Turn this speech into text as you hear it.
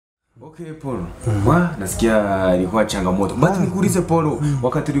Okay, Polo. Nasikia ilikuwa changamoto. But nikuulize Polo,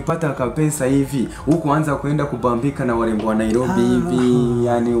 wakati ulipata kapesa hivi, hukuanza kuenda kubambika na walembo wa Nairobi hivi,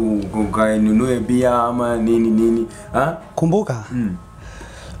 yani ukanunue bia ama nini? Kumbuka.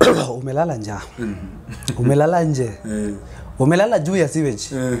 Umelala njaa. Umelala nje. Umelala juu ya sewage.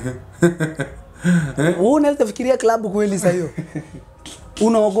 Unaweza fikiria club kweli sasa hiyo?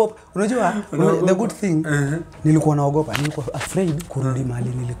 Unaogopa. Unajua the good thing nilikuwa naogopa, nilikuwa afraid kurudi mahali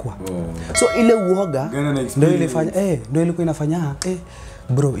nilikuwa. So ile uoga ndio ilifanya ndio ilikuwa inafanya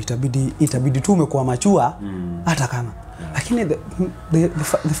bro itabidi tu umekuwa machua hata kama. Lakini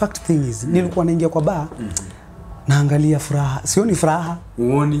the fact thing is nilikuwa naingia kwa bar naangalia furaha. Sioni furaha.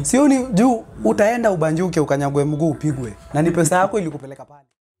 Uoni. Sioni juu utaenda ubanjuke ukanyagwe mguu upigwe. Na ni pesa yako ilikupeleka pale.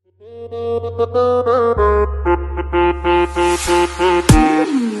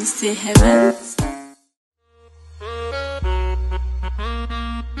 Say heaven.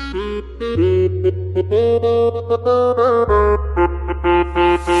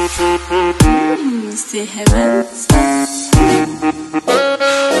 Say heaven.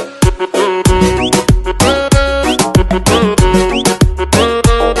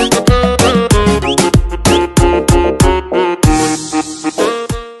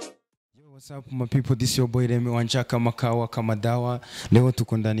 What's up my people, this is your boy Remy, Wanjah kama kawa kama dawa. Leo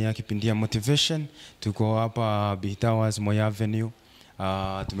tuko ndani ya kipindi ya motivation. Tuko hapa Bihtawas Moya Avenue.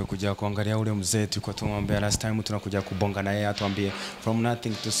 Tumekuja kuangalia ule mzee tulikuwa tumwambia last time, tunakuja kubonga na yeye atuambie from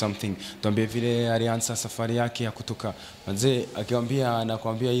nothing to something. Tuambie vile alianza safari yake ya kutoka. Mzee akiwaambia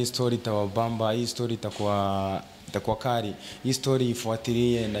anakuambia hii story tawabamba, hii story itakuwa kari, hii story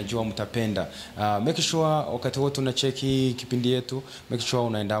ifuatilie, najua mtapenda. Make sure wakati wote unacheki kipindi yetu, make sure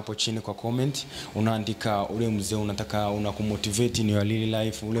unaenda hapo chini kwa comment, unaandika ule mzee unataka unakumotivate in your daily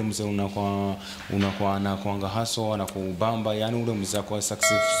life, ule mzee unakuwa anakuanga hustle, anakubamba, yani ule mzee kwa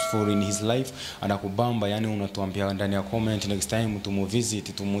successful in his life, anakubamba, yani unatuambia ndani ya comment. Next time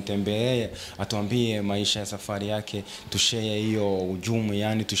tumuvisit, tumutembelee, atuambie maisha ya safari yake, tushare hiyo ujumbe,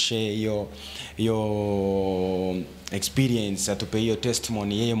 yani tushare hiyo experience, atupe hiyo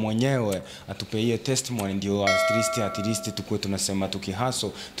testimony yeye mwenyewe, atupe hiyo testimony, ndio at least tukue tunasema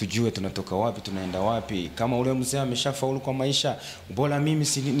tukihaso tujue tunatoka wapi tunaenda wapi. Kama ule mzee ameshafaulu kwa maisha, bora mimi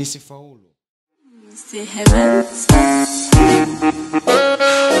nisifaulu. Say heaven.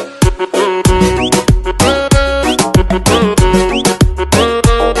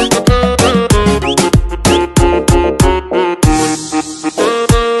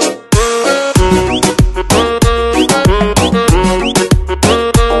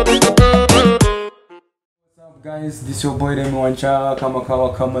 Guys, this is your boy Remy Wanjah kama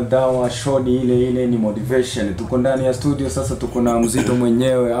kawa kama dawa. Show ni ile ni motivation. Tuko ndani ya studio sasa, tuko na mzito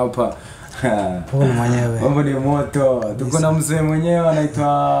mwenyewe hapa. Paul mwenyewe. Mambo ni moto. Tuko na mzee mwenyewe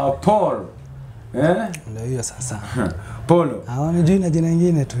anaitwa Paul. Ndio hiyo sasa. Polo. Hawana jina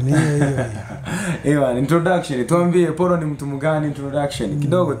lingine tu ni hiyo. Ewa, introduction. Tuambie Polo ni mtu mgani, introduction.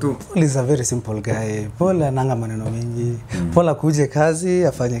 Kidogo tu. Paul is a very simple guy. Paul ananga maneno mengi. Paul akuje kazi,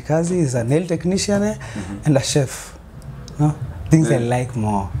 afanye kazi, is a nail technician and a chef. No? Things I like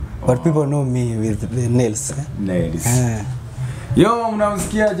more. But people know me with the nails. Nails. Yo,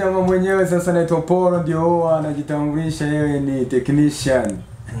 mnamsikia jamaa mwenyewe sasa anaitwa Polo, ndio anajitambulisha yeye ni technician.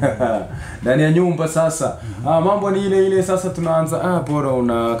 Ndani ya nyumba sasa. Mambo ni ile sasa tunaanza. Polo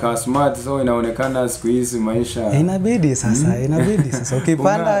unakaa smart, so inaonekana siku hizi maisha inabidi sasa, inabidi sasa.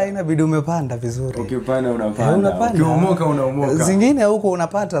 Ukipanda inabidi umepanda vizuri. Ukipanda unapanda. Ukiomoka unaomoka. Zingine huko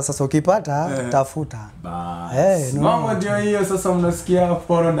unapata sasa, ukipata tafuta. Mambo ndio hiyo sasa, mnasikia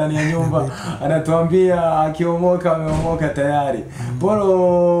Polo ndani ya nyumba anatuambia akiomoka ameomoka tayari.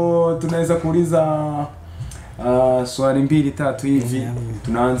 Polo, tunaweza kuuliza swali 2-3 hivi.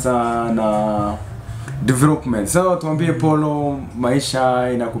 Tunaanza na development. So tuambie Polo,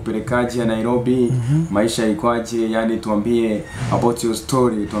 maisha inakupelekaje ya Nairobi? Maisha ikwaje? Yani tuambie about your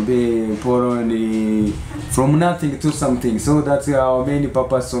story. Tuambie Polo ni from nothing to something. So that's our main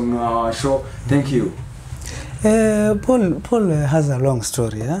purpose on our show. Thank you. Paul has a long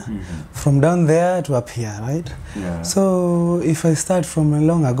story, from down there to up here, right? Yeah. So if I start from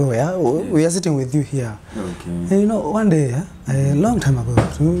long ago, we are sitting with you here. Okay. You know, one day, a long time ago,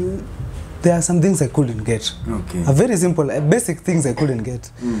 there are some things I couldn't get. Okay. A very simple, basic things I couldn't get.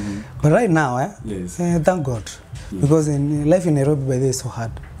 But right now, yes. Thank God, because in life in Nairobi, by the way, is so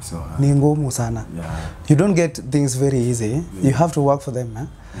hard. So hard. Ni ngumu sana. Yeah. You don't get things very easy. Yes. You have to work for them.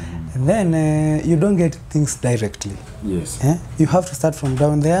 And then you don't get things directly. Yes. You have to start from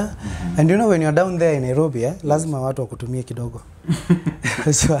down there. And you know when you're down there in Nairobi, lazima watu wakutumie kidogo.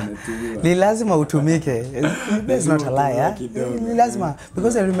 Ni lazima utumike. That's not a lie. Ni lazima.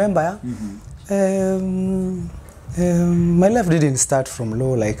 Because I remember, my life didn't start from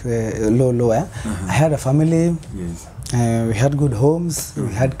low, like low. I had a family. Yes. We had good homes.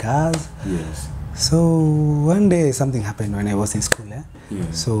 We had cars. Yes. So one day something happened when I was in school. Yeah.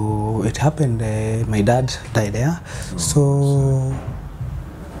 So it happened. My dad died there. So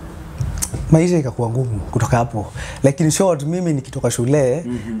maisha ikakuwa ngumu kutoka hapo. Like in short, mimi nikitoka shule,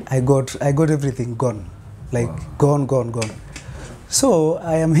 I got everything gone. Like gone. So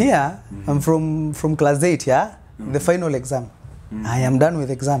I am here. I'm from class 8, yeah. The final exam. I am done with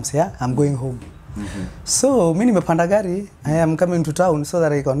exams, yeah. I'm going home. So mimi nimepanda gari. I am coming to town so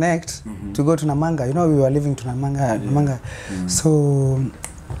that I connect to go to Namanga. You know, we were living to Namanga. So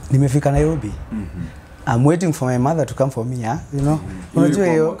nimefika Nairobi. I'm waiting for my mother to come for me, yeah. You know. Unajua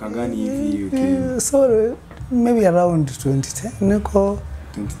hiyo. So maybe around 2010 niko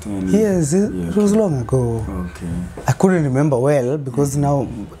 2010. Yes, it was long ago. Okay. I couldn't remember well because now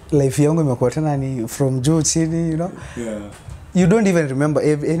life yangu imekuwa tena ni from juu chini, you know. Yeah. You don't even remember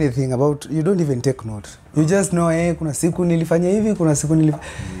anything about, you don't even take note. You just know, kuna siku nilifanya hivi, kuna siku nilifanya.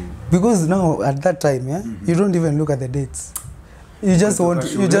 Because now at that time, yeah, you don't even look at the dates. You just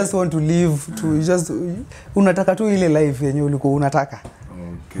want to live unataka tu ile life yenye ulikuwa unataka.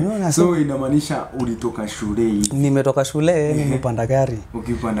 Okay. You know, so inamaanisha ulitoka shule hivi. Nimetoka shule, nimepanda gari.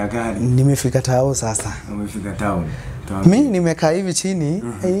 Ukipanda gari. Nimefika town sasa. Umefika town. Mimi nimekaa hivi chini,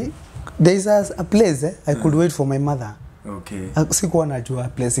 there is a place I could wait for my mother. Okay. Sikuwa najua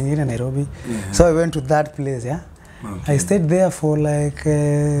place ingine Nairobi. So I went to that place, yeah. Okay. I stayed there for like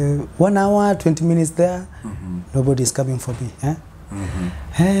 1 hour, 20 minutes there. Nobody is coming for me, yeah.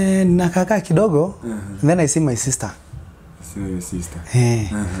 And nakaka kidogo, and then I see my sister. So your sister.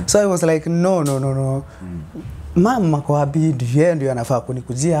 So I was like, no. Mama kwa bid ndio anafaa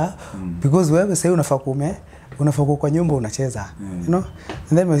kunikujia because wewe sasa unafaa kwa nyumba unacheza, you know.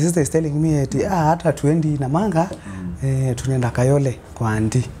 And then my sister is telling me hata tuendi Namanga, tunaenda Kayole kwa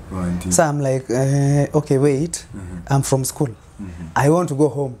auntie. So I'm like, okay, wait. I'm from school. I want to go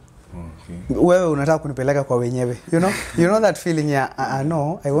home. Wewe unataka kunipeleka kwa wenyewe, you know that feeling, yeah.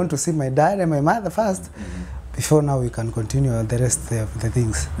 No, I want to see my dad and my mother first before now we can continue the rest of the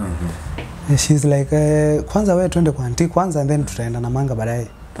things. She's like, kwanza wewe twende kwa auntie kwanza and then tutaenda Namanga baadaye.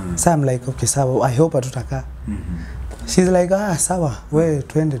 So I'm like, okay, sawa, I hope atutaka. She's like, sawa, wewe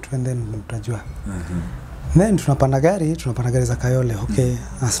twende tutajua. Then tunapanda gari za Kayole. Okay,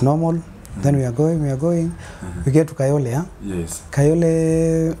 as normal. Then we are going. We get to Kayole, yeah? Yes.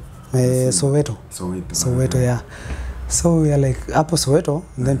 Kayole, Soweto, yeah. So we are like hapo Soweto,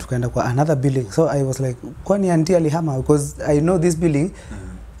 and then tukaenda kwa another building. So I was like, kwani auntie alihama? Because I know this building,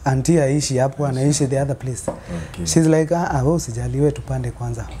 auntie aishi hapo, anaishi the other place. Okay. She's like, wewe usijali, wewe tupande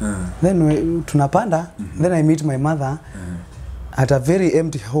kwanza. Then tunapanda, then I meet my mother at a very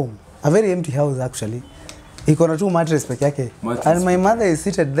empty home. A very empty house actually. Iko na tu mattress peke yake. And my mother is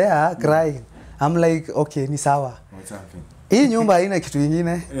seated there crying. I'm like, okay, ni sawa. What's happening? Hii nyumba haina kitu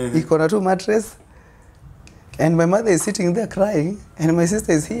kingine. Iko na tu mattress. And my mother is sitting there crying and my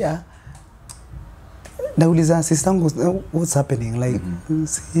sister is here. Nauliza sister yangu, what's happening? Like,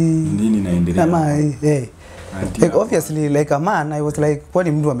 nini naendelea? Like obviously like a man, I was like,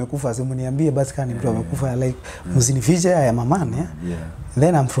 kwani mtu amekufa, simuniambie basi kama mtu amekufa, like msinifiche, I am a man, yeah.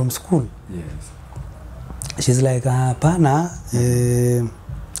 Then I'm from school. Yes. She's like, hapana,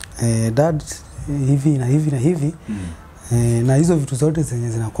 dad hivi na hivi. Na hizo vitu zote zenye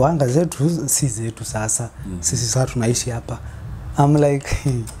zinakuanga zetu si zetu sasa. Sisi sasa tunaishi hapa. I'm like,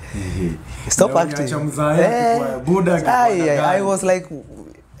 stop acting. I was like,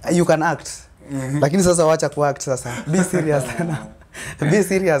 you can act. Lakini sasa wacha kuact sasa. Be serious. Be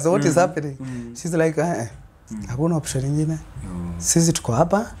serious. What is happening? She's like, hakuna option nyingine. Sisi tuko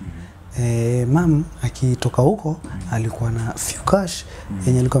hapa. Mom akitoka huko alikuwa na few cash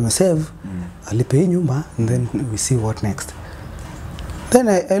yenye alikuwa amesave, alipe nyumba, and then we see what next. Then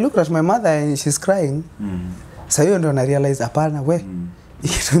I looked at my mother and she's crying. So hiyo ndio na realize hapana we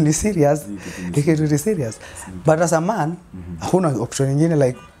ikitu ni serious. But as a man hakuna option nyingine,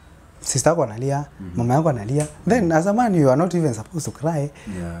 like sister yako analia, mama yako analia. Then as a man you are not even supposed to cry.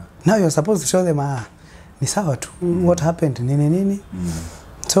 Now you are supposed to show them ni sawa tu, what happened, nini.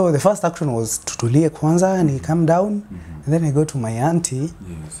 So the first action was tutulie kwanza and he calm down, and then I go to my auntie.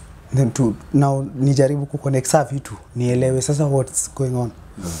 Then to now nijaribu kuconnect vitu nielewe sasa what's going on.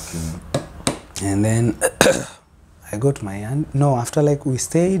 And then I go to my aunt. No, after like we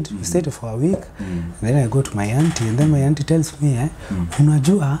stayed for a week. And then I go to my auntie, and then my auntie tells me,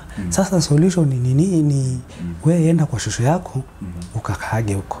 unajua sasa solution ni nini? Ni wewe enda kwa shosho yako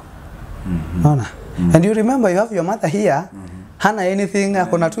ukakaage huko. Unaona? And you remember you have your mother here. Hana anything,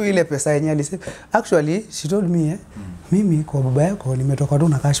 akona tu ile pesa yenyewe alisema. Actually, she told me, mimi kwa baba yako nimetoka tu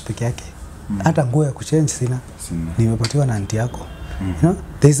na cash peke yake. Hata nguo ya kuchange sina. Nimepatiwa na auntie yako. You know,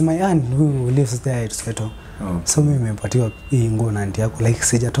 there is my aunt who lives there at Soweto. So mimi nimepatiwa hii nguo na auntie yako, like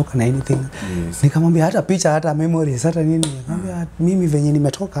sijatoka na anything. Nikamwambia hata picha, hata memories, hata nini. Nikamwambia mimi venye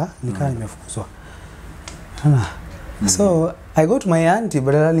nimetoka nikaa nimefukuzwa. So I go to my auntie,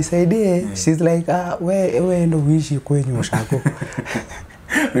 but anisaidie. She's like, wewe ndo uishi kwenye ushako.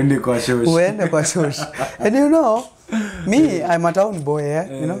 Uende kwa shosh. Uende kwa shosh. And you know, me, I'm a town boy,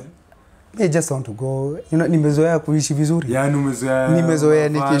 you know. I just want to go, you know, nimezoea kuishi vizuri. Yeah, nimezoea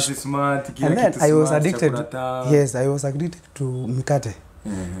nikiishi smart, and then I was addicted. Yes, I was addicted to mkate.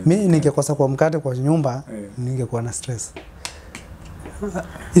 Mimi ningekosa kwa mkate kwa nyumba, ningekuwa na stress.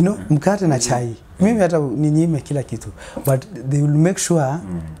 You know, mkate na chai. Mimi hata ninyime kila kitu. But they will make sure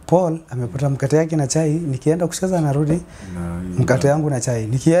Paul amepata mkate yake na chai, nikienda kucheza narudi mkate yangu na chai.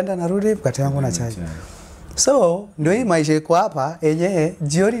 Nikienda narudi mkate yangu na chai. So, ndio hii maisha iko hapa, yenyewe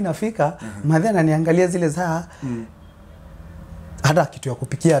jioni inafika, madhe ananiangalia zile saa hata kitu ya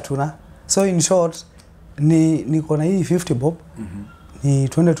kupikia tuna. So in short, niko na hii 50 bob. Ni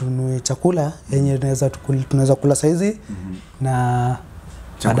twende tununue chakula yenye tunaweza kula saizi na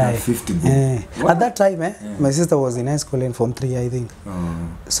baadaye. At that time my sister was in high school in form 3 I think.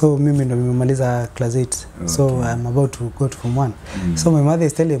 So mimi ndo nimemaliza class 8. So I'm about to go to form 1. So my mother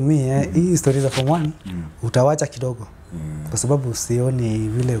is telling me hii stories of form 1 utawacha kidogo. Kwa sababu sioni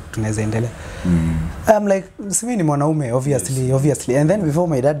vile tunaweza endelea. I'm like, simi ni mwanaume obviously. And then before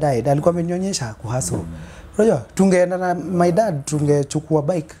my dad died, alikuwa amenionyesha kuhustle. Unajua, tungeenda na my dad tungechukua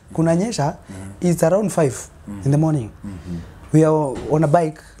bike. Kunanyesha, it's around 5 in the morning. We are on a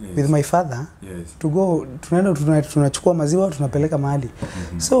bike with my father to go, tunachukua maziwa, tunapeleka mahali.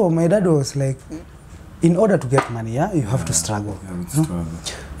 So my dad was like, in order to get money, you have to struggle.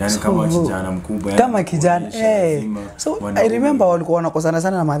 Yani kama kijana mkubwa. Kama kijana, So I remember walikuwa wanakosana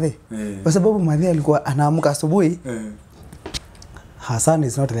sana na madhe. Kwa sababu madhe alikuwa anaamka asubuhi. Her son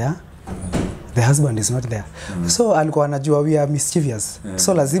is not there. The husband is not there. So alikuwa anajua we are mischievous.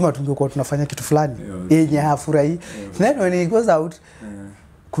 So lazima tungekuwa tunafanya kitu fulani yenye hafurahi. Then when he goes out,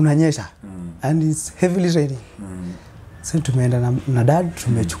 kunanyesha and it's heavily raining. So tumeenda na dad,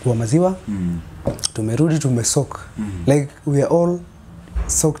 tumechukua maziwa, tumerudi tumesoak. Like we are all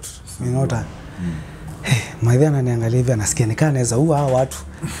soaked in water. Madhe ananiangalia hivi anasikia nikaa naweza ua hao watu.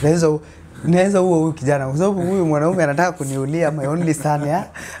 Naweza ua huyu kijana kwa sababu huyu mwanaume anataka kuniulia my only son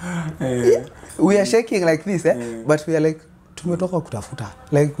we are shaking like this but we are like tumetoka kutafuta,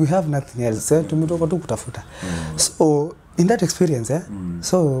 like we have nothing else, tumetoka tu kutafuta. So in that experience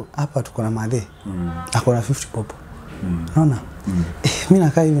so hapa tuko na madhe ako na 50 bob. Unaona? Mimi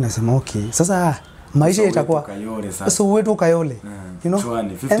nakaa hivi nasema okay, sasa maisha itakuwa so wetu kayole, you know,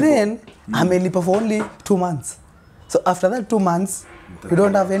 and then amelipa for only 2 months. So after that 2 months we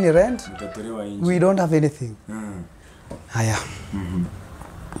don't have any rent, we don't have anything. Haya.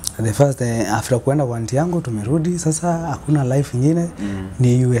 The first day after kuenda kwa auntie yangu tumerudi, sasa hakuna life nyingine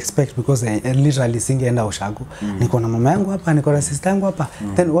ni you expect because literally singeenda ushago. Niko na mama yangu hapa, niko na sister yangu hapa.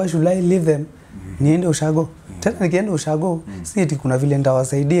 Then why should I leave them? Niende ushago. Tena nikienda ushago, si eti kuna vile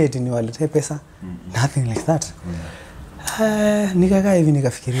ndawasaidia eti niwaletee pesa. Nothing like that. Nikakaa hivi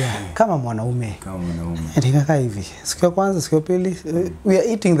nikafikiria kama mwanaume. Nikakaa hivi. Siku ya kwanza, siku ya pili, we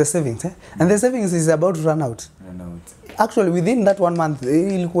are eating the savings and the savings is about to run out. Actually within that 1 month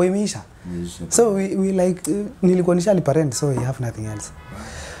ilikuwa imeisha. So we like nilikuwa nishalipa rent, so we have nothing else.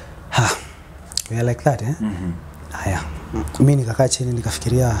 We are like that Haya. Mimi nikakaa chini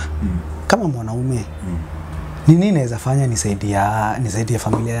nikafikiria kama mwanaume ni nini naweza fanya nisaidia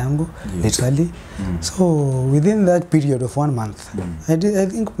familia yangu literally. So within that period of 1 month I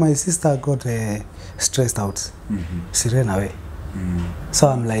think my sister got stressed out. She ran away.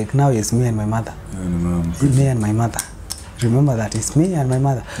 So I'm like, now it's me and my mother. Me and my mother. Remember that it's me and my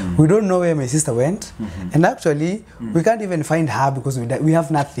mother. We don't know where my sister went. And actually we can't even find her because we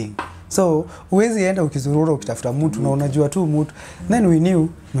have nothing. So uwezi enda ukizurura ukitafuta mtu na unajua tu mtu. Then we knew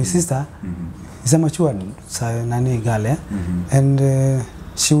my sister is a mature girl and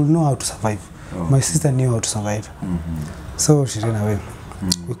she will know how to survive. My sister knew how to survive. So she ran away.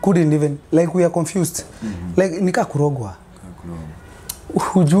 We couldn't even, like we are confused. Like nika kurogwa.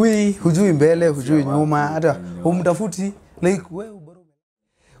 Hujui mbele, hujui nyuma, hata umtafuti like wewe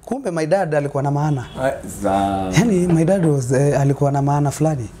kumbe my dad alikuwa na maana. Yani my dad was alikuwa na maana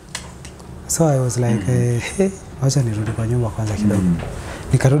fulani. So I was like hey, wacha nirudi kwa nyumba kwanza kidogo.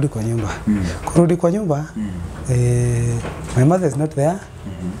 Nikarudi kwa nyumba. Kurudi kwa nyumba my mother is not there.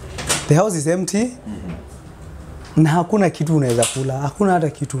 The house is empty. Na hakuna kitu unaweza kula, hakuna hata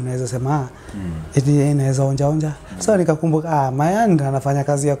kitu unaweza sema eti inaweza onja. So nikakumbuka my aunt anafanya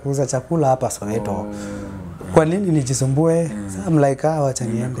kazi ya kuuza chakula hapa Soweto. Kwa nini nijisumbue? So I'm like wacha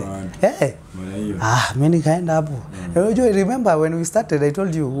niende. Mimi nikaenda hapo. Unajua remember when we started I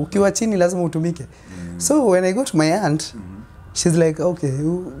told you ukiwa chini lazima utumike. So when I got my aunt she's like okay,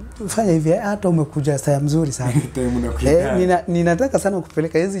 fanya hivi hata umekuja saa mzuri sana. Ninataka sana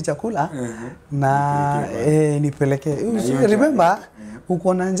kupeleka hizi chakula na nipeleke. Remember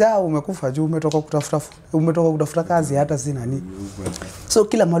uko na njaa umekufa juu umetoka kutafuta kazi hata si nani. So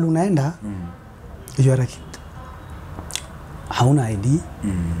kila mahali unaenda you are a kid. Hauna ID.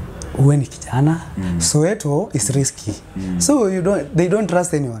 Uwe ni kijana. Soweto is risky. So they don't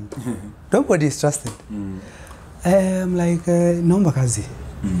trust anyone. Nobody is trusted. I'm like naomba kazi.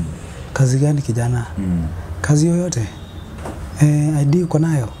 Kazi gani kijana? Kazi yoyote. ID uko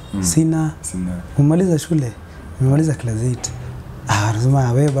nayo? Sina. Umaliza shule? Umaliza class 8.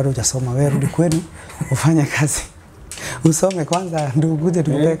 Lazima wewe bado hujasoma, wewe rudi kwenu ufanye kazi. Usome kwanza ndio ukuje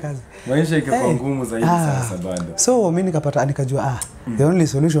tukupe kazi. Maisha ikakuwa ngumu zaidi sasa bado. So mimi nikajua the only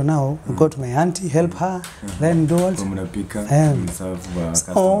solution now we go to my auntie, help her, then do what? Mnapika,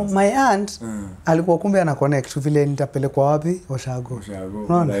 so my aunt alikuwa kumbe ana connect vile nitapelekwa wapi Oshago.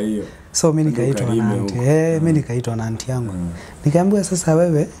 Unaona hiyo. So mimi nikaitwa na auntie. Mimi nikaitwa na auntie yangu. Nikaambiwa sasa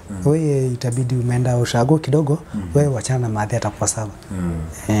wewe itabidi umeenda Oshago kidogo, wewe wachana na madhi atakuwa sawa.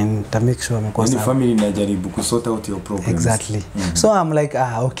 And to make sure amekuwa sawa. Ni family inajaribu kusort out your problems. Exactly. So I'm like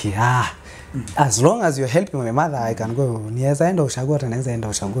okay, as long as you're helping my mother I can go. Niweza enda Ushago hata naweza enda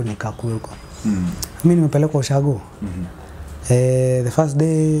Ushago nikakue huko. Mimi nimepelekwa Ushago. The first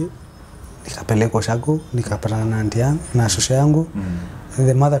day nikapelekwa Ushago, nikapatana na auntie yangu na shosho yangu.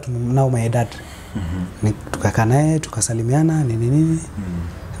 The mother now my dad. Tukakaa naye tukasalimiana nini.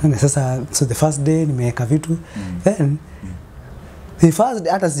 Na sasa so the first day nimeweka vitu. Then the first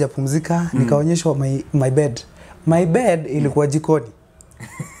day hata sijapumzika nikaonyeshwa my bed. My bed ilikuwa jikoni.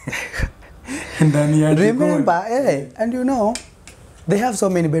 Remember, and you know, they have so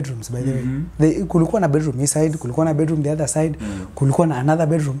many bedrooms by the way. Kulikuwa na bedroom this side, kulikuwa na bedroom the other side, kulikuwa na another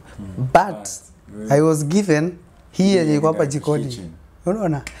bedroom. But I was given here ilikuwa hapa jikoni.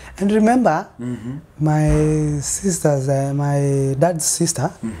 Unaona? And remember, my dad's sister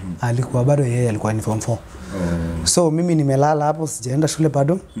alikuwa bado yeye alikuwa in form 4. So mimi nimelala hapo sijaenda shule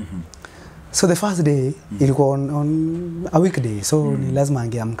bado. So the first day ilikuwa on a weekday, so ni lazima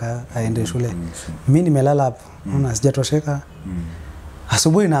angeamka aende shule. Mimi nimelala hapo, unaona sijatosheka.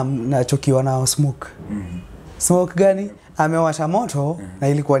 Asubuhi nachokiwa na smoke. Smoke gani? Amewasha moto na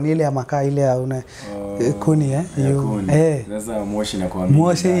ilikuwa ni ile ya makaa ile ya kuni Sasa moshi na kwa mimi.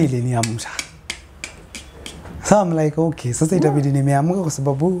 Moshi ile ni amsha. So I'm like okay, sasa itabidi nimeamka kwa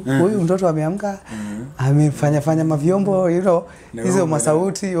sababu huyu mtoto ameamka amefanya mavyombo hizo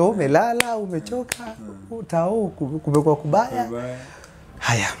masauti umelala umechoka utao kumekuwa kubaya.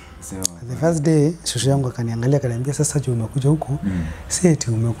 Haya. The first day shosho yangu akaniangalia akaniambia sasa je umekuja huku si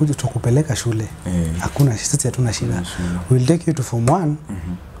eti umekuja tukupeleka shule. Hakuna sisi hatuna shida. We'll take you to form 1.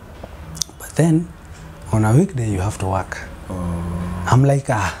 But then on a weekday you have to work. I'm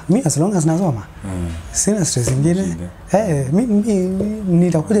like me as long as nasoma sina stress nyingine. Mimi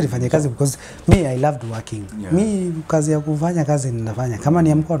nitakuja nifanye kazi because me I loved working. Me kazi ya kufanya kazi ninafanya kama ni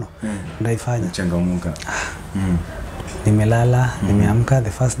ya mkono ndaifanya. Changamuka. Nimelala, nimeamka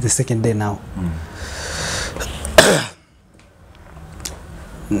the second day now.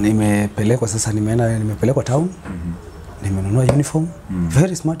 Nimepelekwa sasa nimepelekwa town. Nimenunua uniform,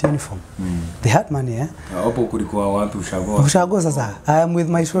 very smart uniform. They had money Hapo kulikuwa wapi Ushago? Ushago sasa. I am with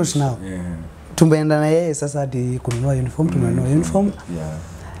my shoes now. Tumeenda na yeye sasa hadi kununua uniform, tumenunua uniform.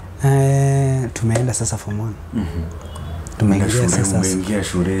 Tumeenda sasa form 1. Tumeingia sasa. Tumeingia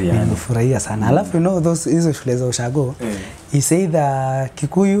shule yani. Nimefurahia sana. Alafu you know hizo shule za Ushago is either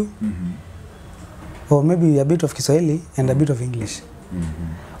Kikuyu or maybe a bit of Kiswahili and a bit of English.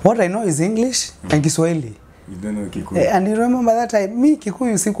 What I know is English and Kiswahili. You don't know Kikuyu. And you remember that time me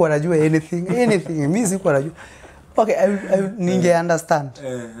Kikuyu sikuwa najua anything mimi sikuwa najua. Okay, I ninge understand.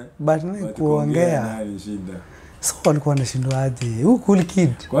 But kuongea so walikuwa wanashindwa aje. Huyu cool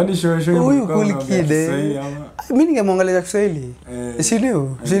kid. Kwani show huyu cool kid. Mimi ningemwongelea Kiswahili. She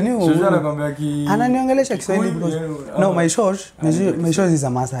knew. Show anakuambia ananiongelesha Kiswahili because no my shows is a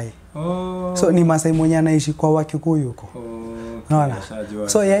Masai. So ni Masai mwenye anaishi kwa Wakikuyu huko. Unaona?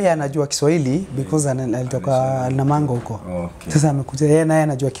 So yeye anajua Kiswahili because alitoka Namango huko. Sasa amekuja yeye naye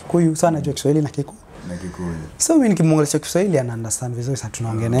anajua Kikuyu, so anajua Kiswahili na Kikuyu. So mimi nikimwongelesha Kiswahili ana understand vizuri, sasa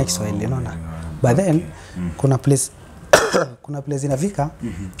tunaongea naye Kiswahili, unaona? But then kuna place kuna place inafika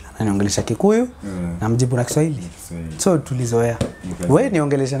ananiongelesha Kikuyu na mjibu na Kiswahili. So tulizoea. Wewe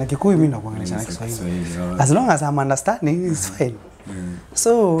niongelesha na Kikuyu, mimi nakuongelesha na Kiswahili. As long as I'm understanding it's fine.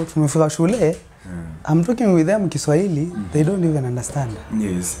 So tumefika shule, I'm talking with them Kiswahili, they don't even understand.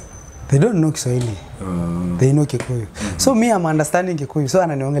 Yes. They don't know Kiswahili. They know Kikuyu. So me I'm understanding Kikuyu. So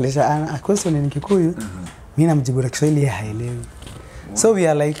ananiongelesha a question in Kikuyu, mimi namjibu na Kiswahili haelewi. So we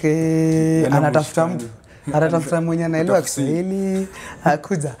are like anatafuta mwenye anaelewa Kiswahili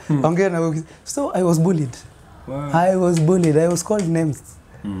akuja ongea na wewe. So I was bullied. I was called names.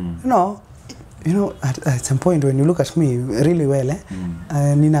 You know, at some point when you look at me really well,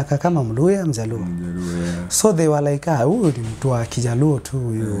 ninakaa kama Mluya, Mjaluo. So they were like, huyu ni mtu wa Kijaluo tu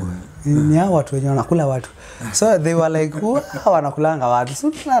huyu. Ni hao watu wenye wanakula watu. So they were like, wanakulanga watu.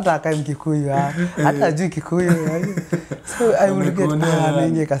 So tunataka Mkikuyu, hata ajui Kikuyu. So I would get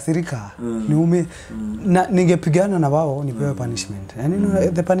ningekasirika. Ningepigana na wao nipewe punishment. And you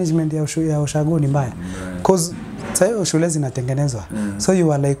know, the punishment ya ushago ni mbaya. Cause sayo shule zinatengenezwa. So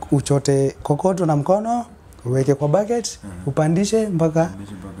you are like uchote kokoto na mkono, uweke kwa bucket, upandishe mpaka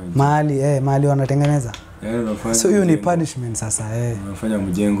mahali wanatengeneza. So hiyo ni punishment sasa. Unafanya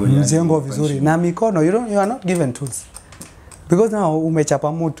mjengo vizuri na mikono, you are not given tools. Because now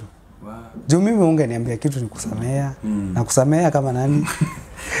umechapa mtu. Juu mimi ungeniambia kitu ni kusamea na kusamea kama nani?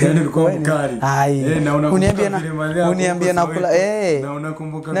 Yaani ulikuwa mkali. Uniambia nakula na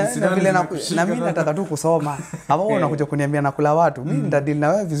unakumbuka visirani na mimi nataka tu kusoma. Hapo unakuja kuniambia nakula watu. Mimi nitadili na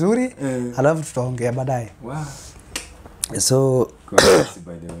wewe vizuri, alafu tutaongea baadaye. So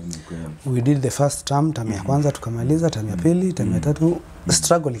we did the first term ya kwanza tukamaliza, term ya pili, term ya tatu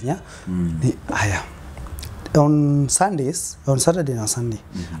struggling ya. Haya. On Saturday na Sunday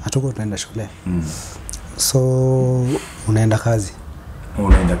hatuko tunaenda shule. So unaenda kazi.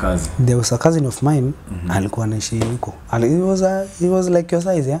 There was a cousin of mine alikuwa anaishi huko. He was like your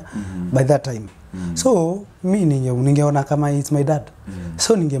size, yeah? By that time. So mimi ningeona kama it's my dad.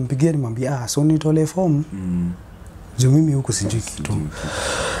 So ningempigia nimwambia so nitolee form. Juu mimi huko sijui kitu.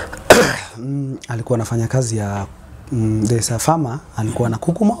 Alikuwa anafanya kazi ya there's a farmer, alikuwa na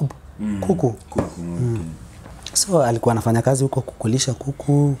kuku mob. Kuku. So alikuwa anafanya kazi huko kukulisha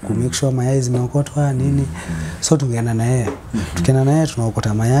kuku, make sure mayai zimeokotwa nini. So tungeenda na yeye. Tukienda na yeye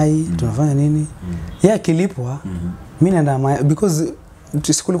tunaokota mayai, tunafanya nini? Yeye akilipwa, mimi naenda mayai because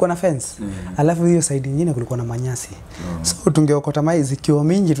kulikuwa na fence. Alafu hiyo side nyingine kulikuwa na manyasi. So tungeokota mayai zikiwa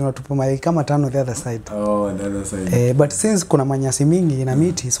mingi tunatupa mayai kama 5 the other side. The other side. But since kuna manyasi mingi na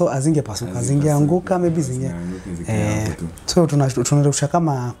miti, so azingepasuka, zingeanguka maybe so tunarusha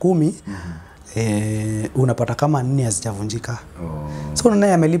kama 10. Unapata kama 4 hazijavunjika. So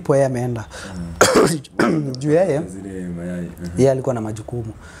naye amelipwa, yeye ameenda. Juu yeye yeye alikuwa na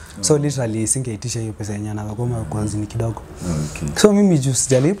majukumu. So literally singeitisha hiyo pesa yenyewe na Ngomma kwanza ni kidogo. So mimi juu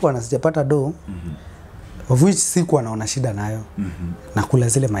sijalipwa na sijapata do, of which sikuwa naona shida nayo. Nakula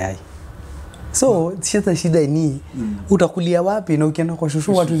zile mayai. So shida ni utakulia wapi na ukienda kwa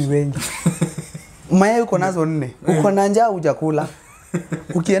shushu watu ni wengi. Mayai uko nazo 4. Uko na njaa hujakula.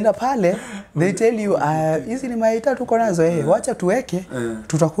 Ukienda pale they tell you hizi ni mayai 3 uko nazo, wacha tuweke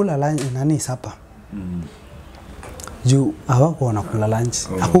tutakula lunch nani sapa. Juu hawako wanakula lunch.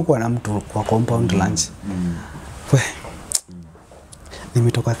 Hakukuwa na mtu kwa compound lunch.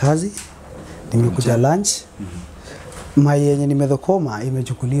 Nimetoka kazi, nimekuja lunch. Mayai yenye nimedhokoma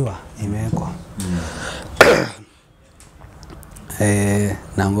imechukuliwa, imewekwa.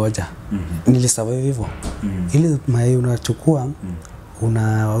 Na ngoja. Nilisurvive hivyo. Ile mayai unachukua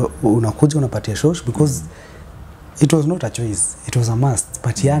unakuja unapatia shosh because it was not a choice, it was a must.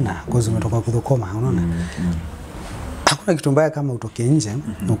 Patiana because umetoka kudhokoma, unaona? Hakuna kitu mbaya kama utoke nje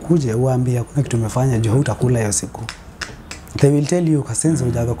ukuje uambie hakuna kitu umefanya juu utakula hiyo siku. They will tell you kasenzi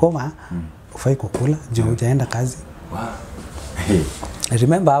hujadhokoma ufai kukula juu hujaenda kazi.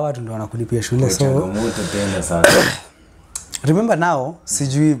 Remember hawa ndio wanakulipia shule, so remember now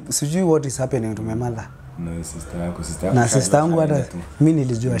sijui what is happening to my mother. Na sister yangu hata mimi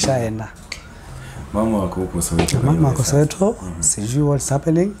nilijua shaenda. Mama wako huko Soweto. Mama wako Soweto, sijui what's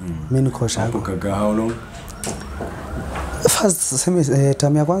happening. Mimi niko Shago. Ukakaa how long? First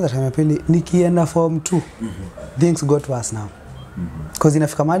term ya kwanza, term ya pili nikienda form 2. Things got worse now. Because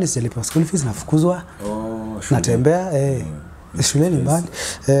inafika mahali sijalipa school fees nafukuzwa. Natembea shuleni mbali.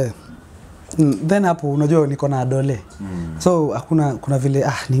 Then hapo unajua niko na adole. So kuna vile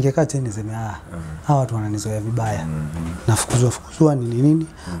ningekaa chini niseme hawa watu wananizoea vibaya. Nafukuzwa nini.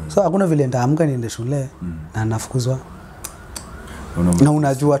 So hakuna vile nitaamka niende shule na nafukuzwa. Na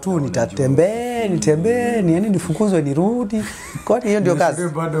unajua tu nitembee niende nifukuzwe nirudi. Kwani hiyo ndio kazi.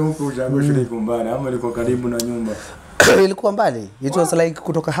 Bado huko ujago shule kumbana ama liko karibu na nyumba? Ilikuwa mbali. It was like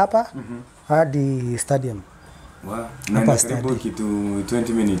kutoka hapa hadi stadium. Wow. Na karibu kitu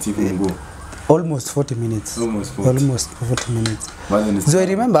 20 minutes hivi ngo. Almost 40 minutes. Almost 40 minutes. So I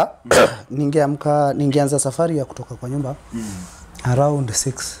remember ningeanza safari ya kutoka kwa nyumba around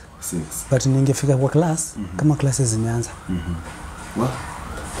 6. But ningefika kwa class kama classes zimeanza. Wow.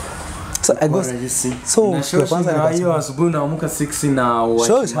 So I go so kwanza hiyo asubuhi naamka 6 na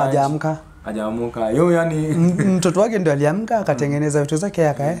so hajaamka. Yo yani mtoto wake ndio aliamka akatengeneza vitu zake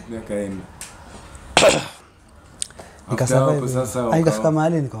yakaenda. Nikafika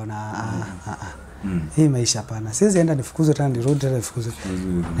mahali nikaona hii maisha hapana. Siwezi enda nifukuzwe tena nirudi tena nifukuzwe.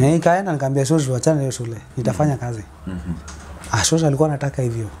 Nikaenda nikamwambia shosho achana hiyo shule. Nitafanya kazi. Shosho alikuwa anataka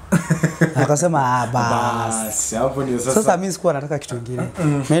hivyo. Akasema basi hapo ndio sasa. Sasa mimi sikuwa nataka kitu kingine.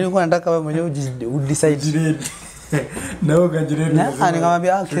 Mimi nilikuwa nataka wewe mwenyewe udecide. Na ukajiredi. Na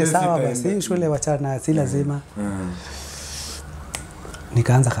nikamwambia okay sawa basi shule wachana si lazima.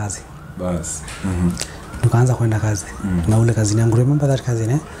 Nikaanza kazi. Basi. Tukaanza kwenda kazi. Na ule kazi yangu remember that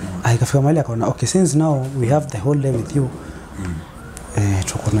kazi ikafika mahali akaona okay since now we have the whole day with you.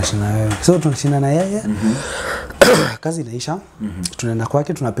 Tukonashina wewe. So tunashina na yeye. Kazi inaisha. Tunaenda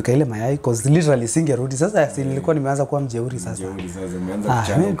kwake tunapika ile mayai cause literally singerudi. Sasa nilikuwa nimeanza kuwa mjeuri sasa. Umeanza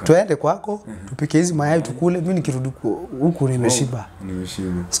kuchanuka. Tuende kwako, tupike hizi mayai tukule. Mimi nikirudi huku nimeshiba.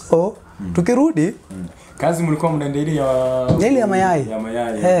 So tukirudi kazi mlikuwa mnaenda ile ya mayai.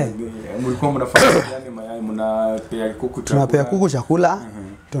 Mlikuwa mnafanya yani mayai mnapea kuku chakula. Tunapea kuku chakula.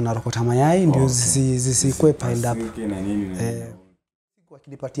 Tunarokota mayai ndio zisikwe piled up.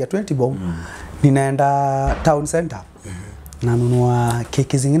 Wakinipatia 20 bob ninaenda town center nanunua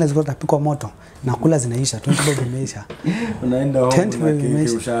keki zingine ziko tapikwa moto na kula zinaisha 20 bob imeisha. Unaenda home na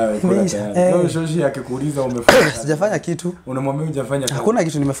keki ushakula tayari. Shoshi akikuuliza umefanya sijafanya kitu unamwambia hujafanya kazi. Hakuna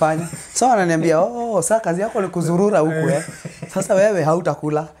kitu nimefanya. Sasa ananiambia sasa kazi yako ni kuzurura huku Sasa wewe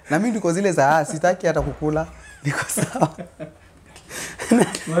hautakula na mimi niko zile za sitaki hata kukula. Niko sawa.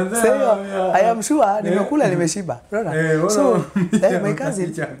 I am sure nimekula nimeshiba. So my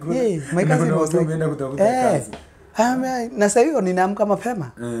cousin was like na sasa hiyo ninaamka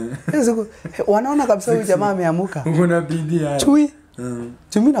mapema. Wanaona kabisa huyu jamaa ameamka. Kuna bidii haya.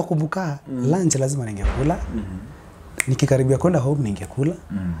 Mimi nakumbuka lunch lazima ningekula. Nikikaribia kwenda home ningekula.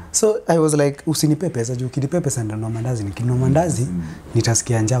 So I was like usinipe pesa juu ukinipe pesa ndio mandazi nikinunua mandazi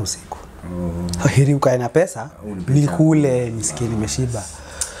nitasikia njaa usiku. Heri ukae na pesa nikule nisikie nimeshiba.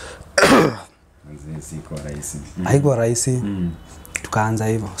 Haikuwa rahisi. Tukaanza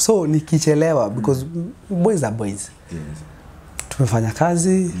hivyo. So nikichelewa because boys are boys. Tumefanya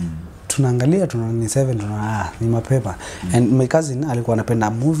kazi, tunaangalia ni 7 ni mapema. And my cousin alikuwa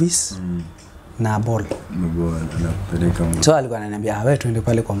anapenda movies na ball. So alikuwa ananiambia wewe tuende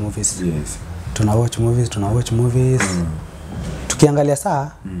pale kwa movies. Tuna watch movies. Tukiangalia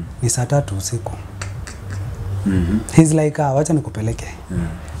saa ni saa 3 usiku. He's like wacha nikupeleke.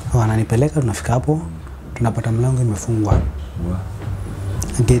 Wananipeleka tunafika hapo tunapata mlango imefungwa.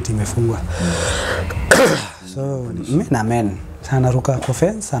 Gate imefungwa. So mimi na men sana ruka kwa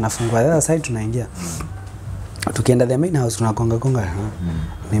fence anafungwa the other side tunaingia. Tukienda the main house tunagonga.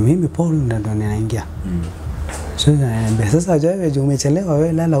 Ni mimi Paul ndo ninaingia. So sasa wewe umechelewa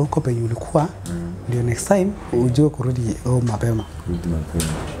wewe lala huko penye ulikuwa. Ndio next time ujue kurudi mapema.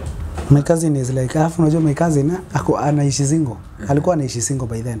 My cousin is like unajua my cousin anaishi single. Alikuwa anaishi single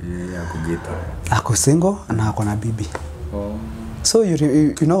by then. Ako single na ako na bibi. So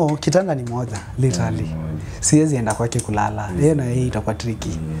you know kitanda ni moja literally. Siwezi enda kwake kulala. Yeye na yeye itakuwa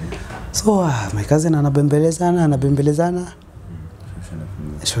tricky. So my cousin anabembelezana.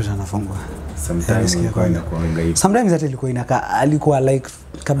 Shosha anafungwa. Sometimes hata ilikuwa alikuwa like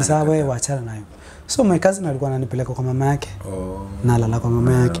kabisa wewe waachana nayo. So my cousin alikuwa ananipeleka kwa mama yake. Na lala kwa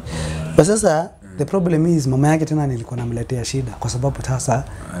mama yake. But sasa the problem is mama yake tena nilikuwa namletea shida kwa sababu sasa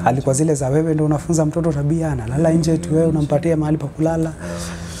alikuwa zile za wewe ndio unafunza mtoto tabia na lala nje tu wewe unampatia mahali pa kulala.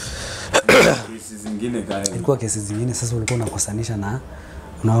 Kesi zingine kale. Ilikuwa kesi zingine sasa ulikuwa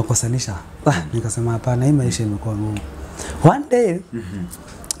unawakosanisha. Nikasema hapana hii maisha imekuwa ngumu. One day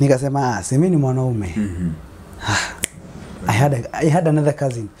nikasema si mimi ni mwanaume. I had another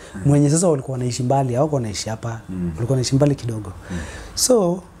cousin. Mwenye sasa walikuwa wanaishi mbali, hawako wanaishi hapa. Walikuwa wanaishi mbali kidogo.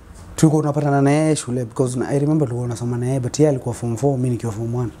 So tulikuwa tunapatana na yeye shule because I remember tulikuwa tunasoma na yeye but yeye alikuwa form 4 mimi nikiwa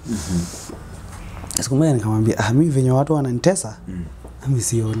form 1. Siku moja nikamwambia mimi venye watu wananitesa mimi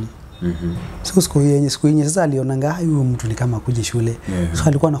sioni. So siku yenye sasa alionanga huyu mtu ni kama kuja shule. So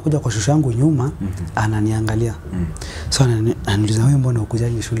alikuwa anakuja kwa shushu yangu nyuma ananiangalia. So ananiuliza wewe mbona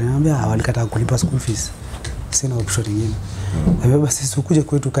ukujaje shule? Anambia walikataa kulipa school fees. Sina option nyingine. Basi sisi ukuje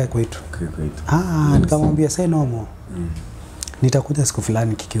kwetu kae kwetu. Nikamwambia say no more. Nitakuja siku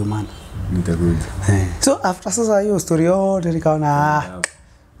fulani kikiumana. Nitakuja. So after sasa hiyo story yote nikaona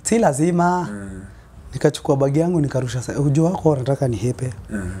si lazima. Nikachukua bagi yangu nikarusha. Unajua wako wanataka nihepe.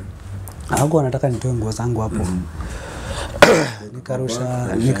 Hako wanataka nitoe nguo zangu hapo.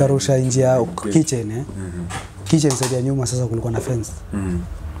 Nikarusha nje ya kitchen kitchen side ya nyuma sasa kulikuwa na fence.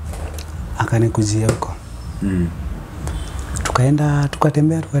 Akanikujia huko. Tukaenda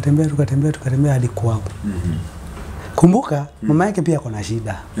tukatembea hadi kwao. Kumbuka mama yake pia kuna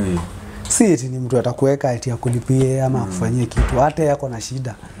shida. Si eti ni mtu atakuweka eti akulipie ama akufanyie kitu, hata yako na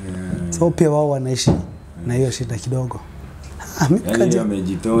shida. So pia wao wanaishi na hiyo shida kidogo. Yaani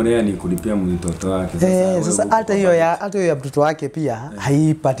amejitolea ni kulipia mtoto wake sasa hata hiyo ya mtoto wake pia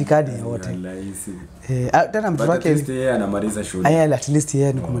haipatikani yote. Tena mtoto wake yeye anamaliza shule. At least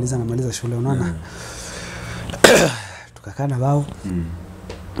yeye ni kumaliza anamaliza shule unaona. Tukakaa na wao.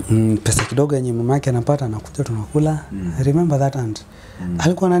 Pesa kidogo yenye mama yake anapata anakuja tunakula. I remember that and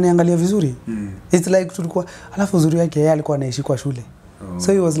alikuwa ananiangalia vizuri. It's like tulikuwa alafu uzuri yake yeye alikuwa anaishi kwa shule.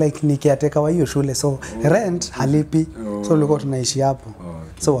 So he was like nikiateka wa hiyo shule so rent halipi. So tulikuwa tunaishi hapo.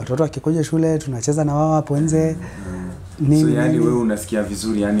 So watoto wakikuja shule tunacheza na wao hapo nje. So yani wewe unasikia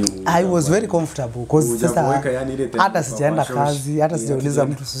vizuri yani I was very comfortable because sasa hata sijaenda kazi hata sijauliza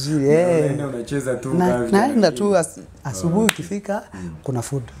mtu sijui unaenda unacheza tu kazi. Naenda tu asubuhi ukifika kuna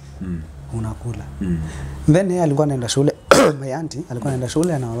food. Unakula. Then yeye alikuwa anaenda shule my auntie alikuwa anaenda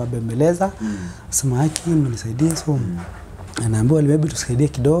shule anawabembeleza sema haki mnisaidie so anaambiwa maybe tusaidie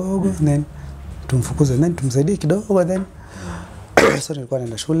kidogo then tumfukuze then tumsaidie kidogo then so nilikuwa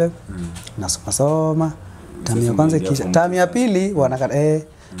naenda shule nasoma tamu ya kwanza kisha tamu ya pili wanakataa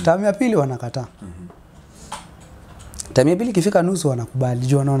tamu ya pili wanakataa tamu ya pili kifika nusu wanakubali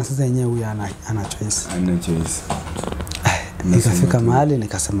juu wanaona sasa yenyewe huyu ana choice nikafika mahali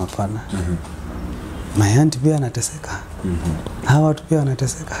nikasema pana my auntie pia anateseka hawa watu pia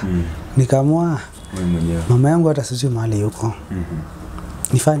wanateseka nikaamua mama yangu hata sijui mahali yuko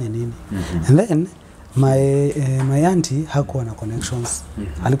nifanye nini and then my auntie hakuwa na connections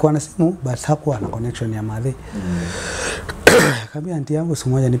alikuwa na simu but hakuwa na connection ya madhe kabla auntie yangu siku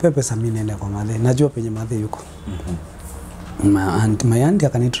moja nipe pesa mimi niende kwa madhe najua penye madhe yuko my auntie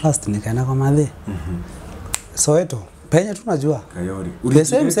akanitrust nikaenda kwa madhe Soweto penye tunajua Kayori the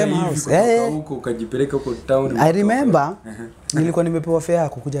same house huko ukajipeleka huko town I remember nilikuwa nimepewa fare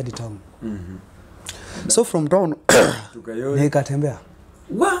kukuja hadi town so from town nikatembea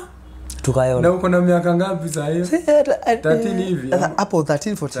Tukayona. Na uko na miaka ngapi sasa hiyo? 13 hivi. Hapo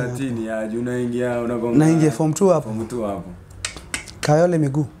 13 14. 13 ya unaingia unagonga. Naingia form 2 hapo. Form 2 hapo. Kayole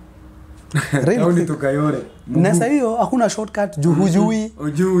miguu. Really tukayole. Na sasa hiyo hakuna shortcut hujui.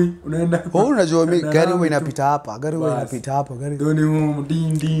 Hujui unaenda. Unajua gari wewe inapita hapa, gari wewe inapita hapo, gari. Doni home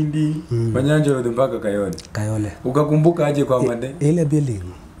ding. Wanjah road mpaka Kayole. Ukakumbuka aje kwa made? Ile building.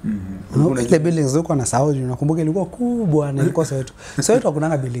 Ile building ziko na Saudi unakumbuka ilikuwa kubwa na ilikuwa Soweto. Soweto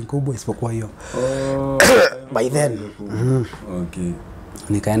hakunanga building kubwa isipokuwa hiyo. By then. Okay.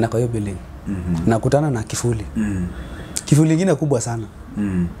 Nikaenda kwa hiyo building. Nakutana na kifuli. Kifuli kingine kubwa sana.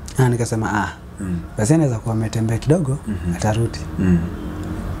 Nikasema basi anaweza kuwa ametembea kidogo atarudi.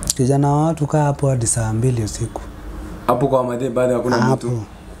 Kijana wa watu kaa hapo hadi saa 2 usiku. Hapo kwa madhe baada hakuna mtu.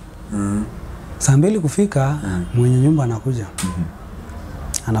 Saa 2 kufika mwenye nyumba anakuja.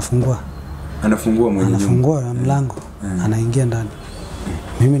 Anafungua anafungua mlango anaingia ndani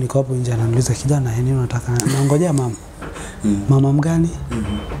mimi niko hapo nje ananiuliza kijana nini unataka naongojea mama mama mgani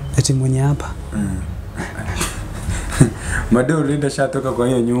eti mwenye hapa Madeo linda shatoka kwa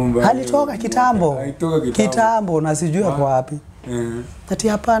hiyo nyumba alitoka kitambo na sijui hapo wapi ati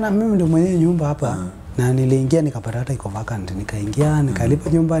hapana mimi ndio mwenye nyumba hapa na niliingia nikapata hata iko vacant nikaingia nikalipa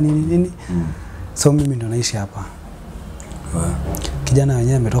nyumba nini so mimi ndo naishi hapa kijana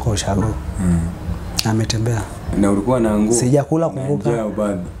wenyewe ametoka ushago ametembea na ulikuwa na nguo sijakula kumbuka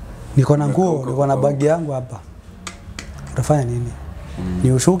niko na nguo niko na bagi yangu hapa utafanya nini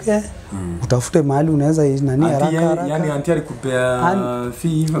ni ushuke utafute mahali unaweza nani haraka yani auntie alikupea fee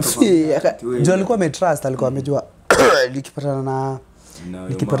hivyo ndio alikuwa ametrust alikuwa amejua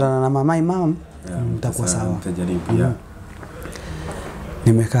nikipatana na mama imam nitakuwa sawa nitajaribu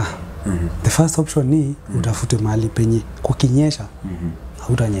nimekaa the first option ni utafute mahali penye kukinyesha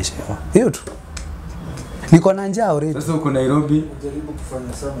hautanyeshewa. Hiyo tu. Niko na njaa already. Sasa uko Nairobi? Jaribu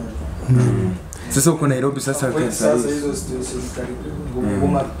kufanya sana. Sasa uko Nairobi sasa kwa sasa hizo situation karibu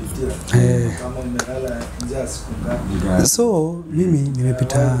Ngomma kupitia. Kama umelala njaa siku ngapi? So mimi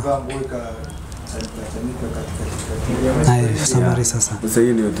nimepita Samari sasa. Sasa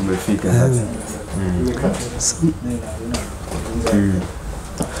hiyo ndio tumefika sasa.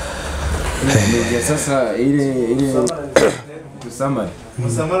 Sasa ile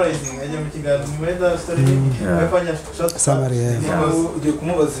summarizing aje mkiga mwenda story nimefanya summary ndio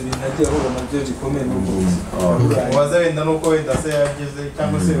kumubaza ibintu aho amajeje comment n'umuntu wazawe ndano ko wenda se yageze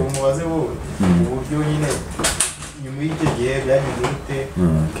cyangwa se umubaze wowe uburyo nyine nyuma y'icyo gihe byanyuze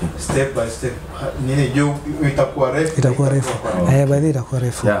step by step nini ndio itakuwa refu baadhi itakuwa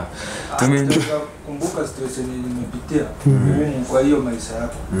refu kumbuka situation nimepitia ngumu kwa hiyo maisha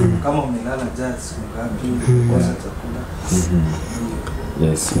yako kama umelala jana siku ngapi ukosa chakula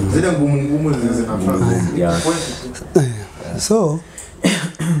yes zile ngumu zinafanya so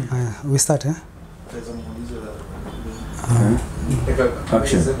we start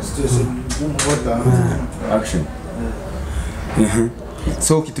action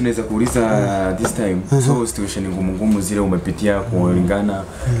so kitu naweza kuuliza this time so situation ngumu zile umepitia kulingana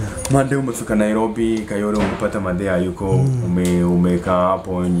Monday umefika Nairobi Kayole umepata Mandea yuko umekaa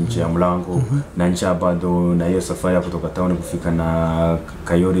hapo nje ya mlango na nje bado na hiyo safari ya kutoka town kufika na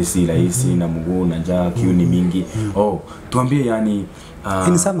Kayole si rahisi na mguu na njaa kiu ni mingi tuambie yani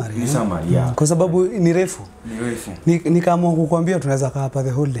in summary yeah. Kwa sababu ni refu ni kama kukuambia tunaweza kaa hapa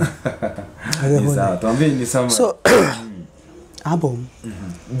the whole day sawa tuambie ni summary so hapo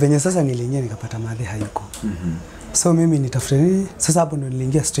venye sasa niliingia nikapata madhe hayuko so mimi nitafuta nini sasa hapo ndio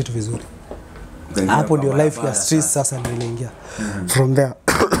niliingia street vizuri hapo ndio life ya street sasa niliingia from there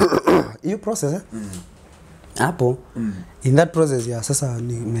hiyo process hapo in that process ya sasa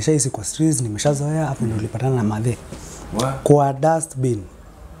nimeshaishi kwa streets nimeshazoea hapo ndio nilipatana na madhe kwa dustbin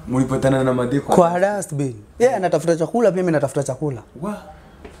mlipatana na madhe kwa dustbin anatafuta chakula mimi natafuta chakula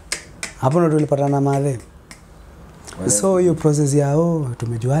hapo ndio tulipatana na madhe. So hiyo process yao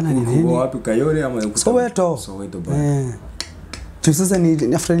tumejuana ni nini? Uko wapi Kayole ama uko Soweto bwana. Sasa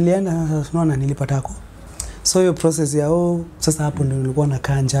ni after nilienda unaona nilipatako. So hiyo process yao sasa hapo ndio nilikuwa na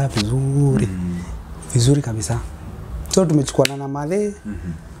kanja vizuri. Vizuri kabisa. So tumechukuana na madhe.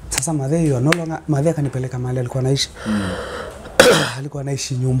 Sasa madhe hiyo no longer madhe akanipeleka mahali alikuwa anaishi. Alikuwa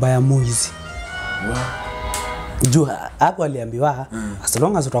anaishi nyumba ya mwizi. Juu hapo aliambiwa as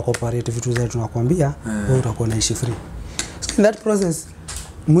long as utakooperate vitu zetu tunakwambia wewe utakuwa naishi free. So in that process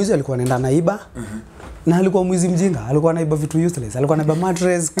mwizi alikuwa anaenda naiba na alikuwa mwizi mjinga, alikuwa anaiba vitu useless, alikuwa anaiba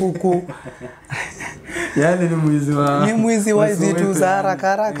mattress, kuku. Yaani ni mwizi wa vitu za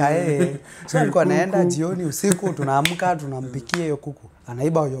haraka So alikuwa anaenda jioni usiku tunaamka tunampikia hiyo kuku.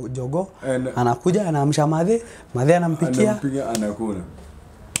 Anaiba jogo, anakuja anaamsha madhe anampikia anakula.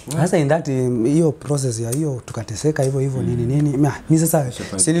 Sasa in that hiyo process ya hiyo tukateseka hivyo nini mimi sasa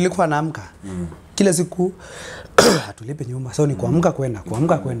si nilikuwa naamka kila siku hatulipe nyumba so ni kuamka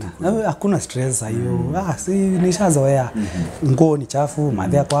kwenda hakuna stress hiyo si nishazoea nguo ni chafu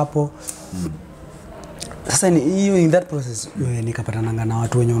madhe yako hapo sasa ni hiyo in that process nikapatana na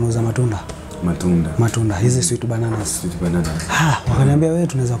watu wenye wanauza matunda hizi sweet bananas wakaniambia wewe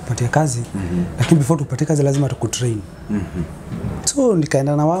tunaweza kupatia kazi lakini before tupate kazi lazima tukutrain so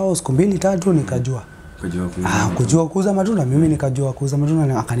nikaenda na wao siku 2-3 nikajua kujua kuuza matunda mimi nikajua kuuza matunda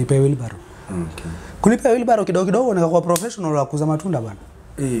na akanipa wheelbarrow kunipa wheelbarrow kidogo nikakuwa professional wa kuuza matunda bana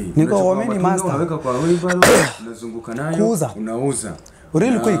niko wameni master unaweka kwa wheelbarrow unazunguka nayo unauza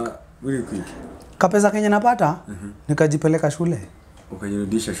really quick kapesa Kenya napata nikajipeleka shule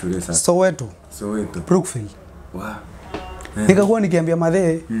ukajirudisha shule sasa Soweto Brookfield nikakuwa nikiambia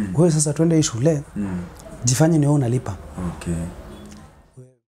madhe wewe sasa twende shule jifanye ni wewe unalipa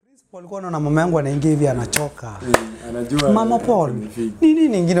principal alikuwa anaona mama yangu anaingia hivi anachoka anajua mama Paul nini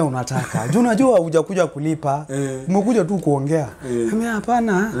nyingine unataka juu unajua hujakuja kulipa umekuja tu kuongea mimi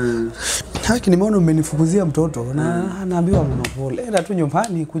hapana haki nimeona umenifukuzia mtoto na anaambiwa mama Paul enda tu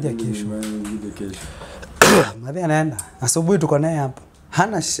nyumbani kuja kesho madhe anaenda asubuhi tuko naye hapo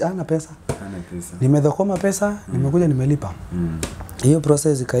hana pesa nimedhokoma pesa nimekuja nimelipa hiyo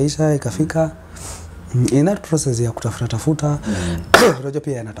process ikaisha ikafika in that process ya kutafuta unajua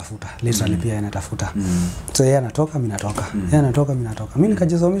pia anatafuta literally pia anatafuta so yeye anatoka mimi natoka yeye anatoka mimi natoka mimi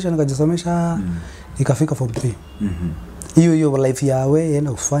nikajisomesha nikafika form 3 hiyo life ya wewe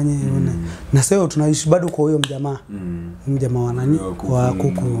enda ufanye na sasa tunaishi bado kwa huyo mjamaa wa nani wa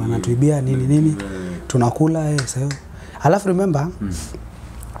kuku wanatuibia nini tunakula sasa alafu remember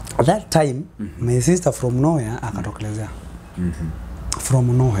that time my sister from nowhere akatokelezea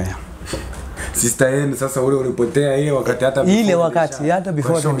from nowhere. Sister yenu sasa ule ulipotea ile wakati hata ile wakati hata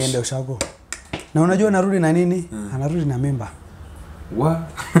before niende ushago. Na unajua narudi na nini? Anarudi na mimba.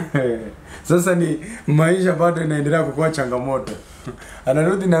 Sasa ni maisha bado inaendelea kukua changamoto.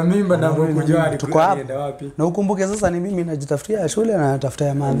 Anarudi na mimba na kujua alikwenda wapi. Na ukumbuke sasa ni mimi najitafutia shule na natafuta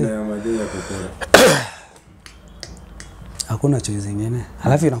ya madhi. Hakuna choice nyingine.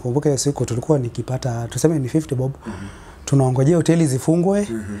 Alafu nakumbuka hiyo siku tulikuwa nikipata tuseme ni 50 bob. Tunaongojea hoteli zifungwe.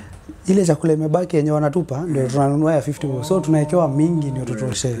 Ile chakula imebaki yenye wanatupa ndio tunanunua ya 50 bob. So tunawekewa mingi ndio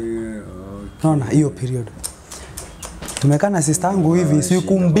tutoshe. Naona hiyo period. Tumekaa na sister yangu hivi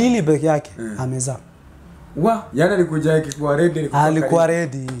siku 2 peke yake amezaa. Yana alikuja akikuwa ready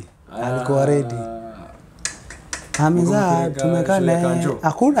alikuwa ready. Amezaa tumekaa naye.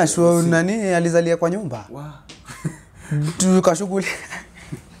 Hakuna show nani alizalia kwa nyumba. Tukashughulika.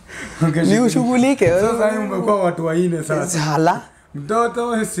 Ni ushughulike. Sasa hiyo umekuwa watu waine sasa. Hala.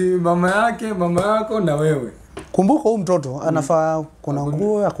 Mtoto si mama yake, mama yako na wewe. Kumbuka huyu mtoto anafaa kuna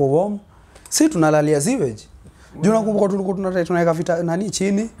nguo ya kuom. Si tunalalia sewage. Juu nakumbuka tulikuwa tunaweka vita nani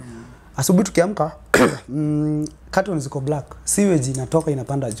chini. Asubuhi tukiamka carton ziko black. Sewage inatoka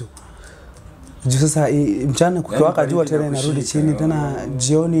inapanda juu. Juu sasa mchana kukiwaka jua tena inarudi chini tena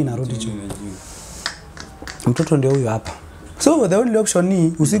jioni inarudi juu. Mtoto ndio huyo hapa. So the only option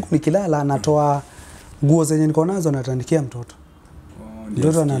ni usiku nikilala anatoa nguo zenye niko nazo natandikia mtoto.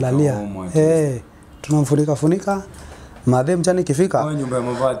 Mtoto analalia. Tunamfunika. Madhe mchana ikifika. Kwa nyumba ya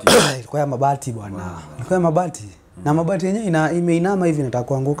mabati. Ilikuwa ya mabati bwana. Ilikuwa ya mabati. Na mabati yenyewe imeinama hivi nataka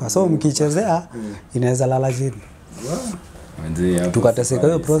kuanguka. So mkichezea inaweza lala chini. Tukateseka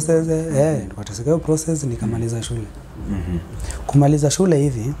hiyo process, tukateseka hiyo process nikamaliza shule. Kumaliza shule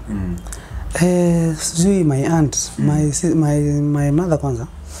hivi. Sijui my aunt, my mother kwanza.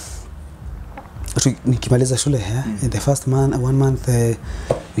 Nikimaliza shule in the first month, 1 month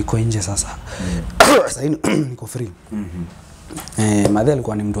niko nje sasa. Sasa niko free. Mother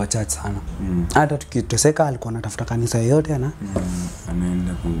alikuwa ni mtu wa church sana. Hata tukiteseka alikuwa anatafuta kanisa yote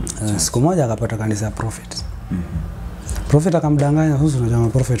anaenda siku moja akapata kanisa ya Prophet. Prophet akamdanganya husu unajua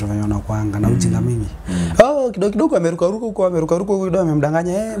prophet wanaona kuanga na ujinga mingi. Kidogo ameruka huko kidogo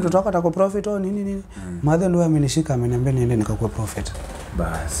amemdanganya mtoto wako atakuwa prophet nini. Mother ndio amenishika ameniambia niende nikakuwa prophet.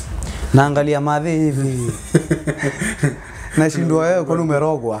 Basi. Naangalia mother hivi. Nashindwa wewe kwani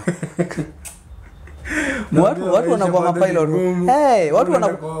umerogwa. Watu wanakuwa mapilot.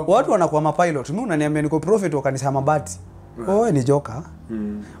 Watu wanakuwa mapilot. Mimi unaniambia niko prophet wa kanisa mabati. Ni joka.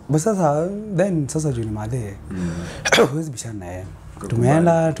 Basi sasa sasa juu ni madhe. Huwezi bishana naye.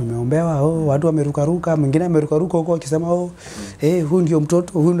 Tumeenda, tumeombewa, watu wameruka, mwingine ameruka huko akisema huyu ndio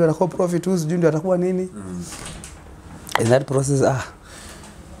mtoto, huyu ndio atakuwa prophet, huyu ndio atakuwa nini. In that process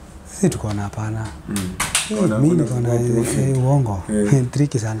si tukaona hapana. Mimi niko na uongo.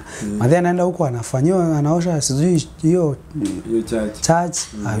 Tricky sana. Madhe anaenda huko anafanywa anaosha sijui hiyo church,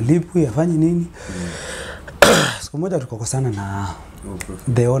 alipwi afanye nini. Siku moja tukakosana na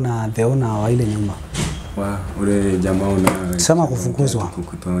the owner wa ile nyumba. Ule jamaa sema kufukuzwa.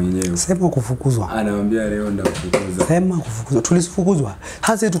 Sema kufukuzwa. Anaambia leo ndio kufukuzwa. Sema kufukuzwa. Tulisifukuzwa.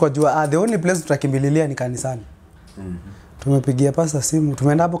 Hasa tukajua the only place tutakimbililia ni kanisani. Tumepigia pasta simu,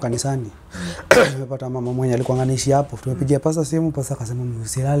 tumeenda hapo kanisani. Tumepata mama mwenye alikuwa anaishi hapo. Tumepigia pasta simu, pasta akasema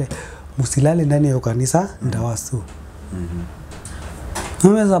msilale ndani ya kanisa, ndawasu.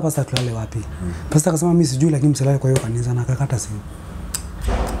 Naweza pasta tulale wapi? Pasta akasema mimi sijui lakini msilale kwa hiyo kanisa na akakata simu.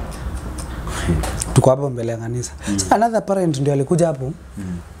 Tuko hapo mbele ya kanisa. Another parent ndio alikuja hapo.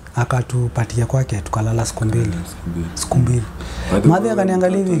 Akatupatia kwake tukalala siku mbili. Madhe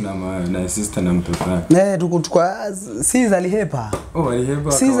akaniangalia hivi na sister na mtoto wake. Tukua si alihepa.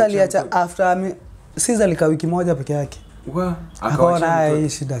 Alihepa. Si aliacha after si alika wiki moja peke yake. Akaona hii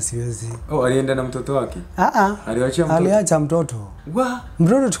shida siwezi. Alienda na mtoto wake? Aliacha mtoto.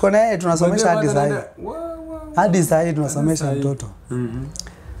 Mtoto tuko naye tunasomesha hadi sasa tunasomesha mtoto.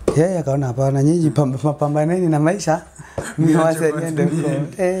 Yeye akaona hapana nyinyi pambaneni na maisha. Mimi wacha niende huko.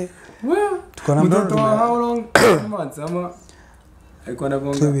 Tuko na mtoto how long months ama alikuwa na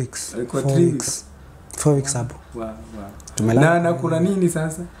bonga 2 weeks. Alikuwa 3 weeks. 4 weeks hapo. Tumelala. Na kuna nini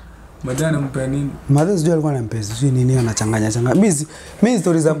sasa? Madana mpa nini? Madha sijui alikuwa anampa sijui nini anachanganya. Mimi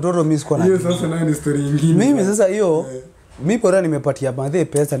story za mtoto mimi siko na. Hiyo sasa nayo ni story nyingine. Mimi sasa hiyo mimi bora nimepatia madhe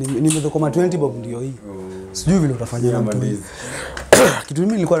pesa nimedokoma 20 bob ndio hii. Sijui vile utafanya na mtu. Kitu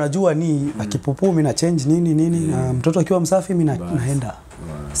mimi nilikuwa najua ni akipupu mimi na change nini na mtoto akiwa msafi mimi naenda.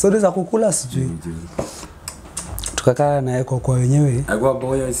 Story za kukula sijui. Tukakaa na yeye kwa wenyewe. Alikuwa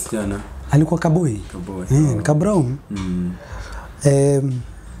boy au sichana? Alikuwa kaboy. Ka brown.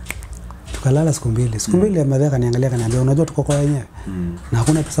 tukalala siku mbili. Siku mbili ya madhaka niangalia kaniambia unajua tuko kwa wenyewe. Na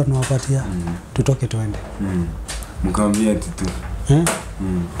hakuna pesa tunawapatia. Tutoke tuende. Mkaambia tutu.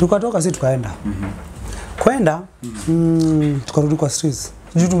 Tukatoka sisi tukaenda. Kwenda tukarudi kwa streets.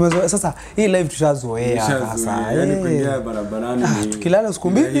 Sasa hii live tushazoea sasa. Yaani kuingia barabarani tukilala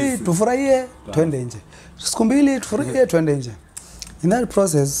siku mbili tufurahie twende nje. Siku mbili tufurahie twende nje. In that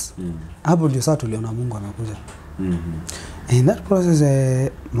process hapo ndio sasa tuliona Mungu amekuja. In that process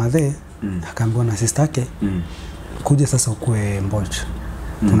madhe akaambiwa na sister yake kuja sasa ukue mbocho.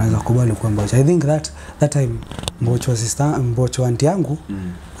 Unaweza kubali kuwa mbocho. I think that time mbocho mbocho aunti yangu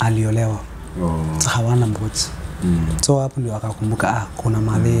aliolewa. Hawana mbocho. So hapo ndio akakumbuka kuna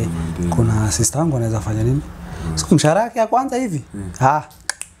madhe, kuna sister yangu anaweza fanya nini? Siku mshahara yake ya kwanza hivi.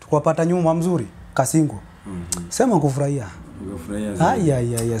 Tukapata nyumba mzuri, Kasingo. Sema kufurahia.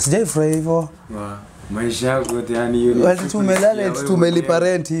 Kufurahia. Sijaifurahia hivyo. Maisha yako yote yani hiyo. Wale tumelala tumelipa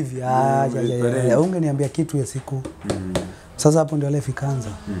rent hivi. Ungeniambia kitu ya siku. Sasa hapo ndio life ikaanza.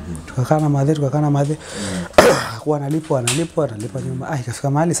 Tukakaa na madhe. Kwa analipwa nyumba.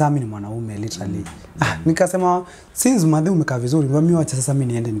 Ikafika mahali sasa mimi ni mwanaume literally. Nikasema since madhe umekaa vizuri, mimi wacha sasa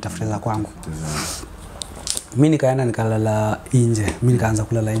mimi niende nitafute za kwangu. Mimi nikaenda nikalala nje. Mimi nikaanza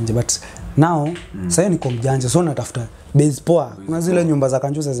kulala nje but now sasa niko mjanja so natafuta base poa. Kuna zile nyumba za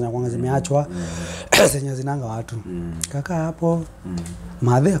kanjusa zinakuanga zimeachwa zenye zinanga watu. Kaka hapo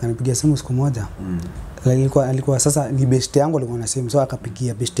madhe akanipigia simu siku moja. Alikuwa sasa ni best yangu alikuwa na simu so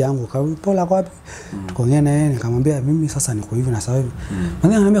akapigia best yangu Pola kwa wapi? Tukaongea na yeye nikamwambia mimi sasa niko hivi na sasa hivi.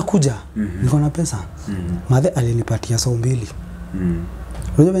 Madhe ananiambia kuja. Niko na pesa. Madhe alinipatia so 2.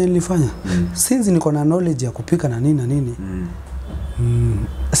 Unajua nini nilifanya? Since niko na knowledge ya kupika na nini.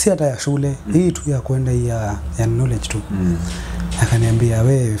 Si hata ya shule, hii tu ya kwenda ya knowledge tu. Akaniambia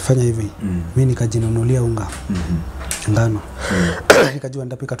wewe fanya hivi. Mimi nikajinunulia unga. Ngano. Nikajua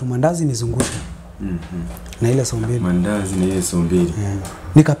nitapika tu mandazi nizungushe. Na ile so 2. Mandazi na ile so 2.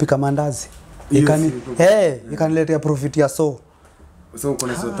 Nikapika mandazi. Ikaniletea profit ya so. So uko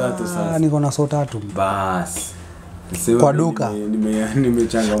na so 3 sasa. Niko na so 3. Bas. Kwa duka.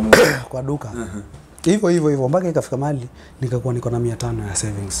 Nimechangamuka. Kwa duka. Hivyo mpaka ikafika mahali nikakuwa niko na 500 ya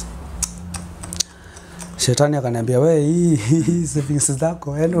savings. Shetani akaniambia wewe hii savings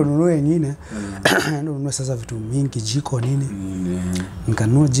zako enda ununue nyingine. Enda ununue sasa vitu mingi jiko nini.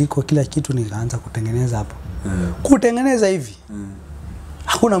 Nikanunua jiko kila kitu nikaanza kutengeneza hapo. Kutengeneza hivi.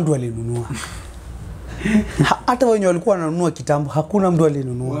 Hakuna mtu alinunua. Hata wenye walikuwa wananunua kitambo hakuna mtu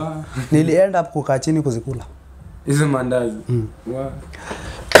alinunua. Nilienda hapo kukaa chini kuzikula. Hizo mandazi.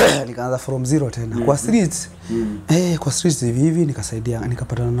 Nikaanza from zero tena. Kwa streets. Kwa streets hivi nikasaidia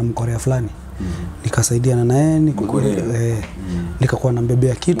nikapatana na Mkorea fulani. Nikasaidiana na yeye nikakuwa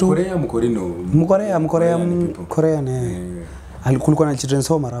nambebea kitu. Mkorea alikuwa na children's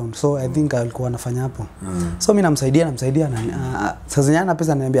home around so I think alikuwa anafanya hapo. So mimi namsaidia na sasa nyana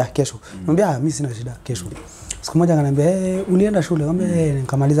pesa ananiambia kesho. Namwambia mimi sina shida kesho. Siku moja akaniambia ulienda shule? Nikamwambia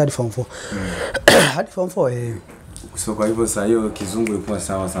nikamaliza hadi form 4. Hadi form 4 So kwa hivyo sasa hiyo kizungu ilikuwa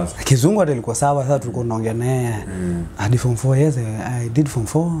sawa sasa. Kizungu hata ilikuwa sawa sasa tulikuwa tunaongea naye. Hadi form 4 yes I did form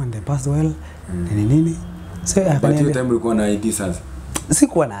 4 and I passed well. Nini? So but hiyo time ulikuwa na ID sasa.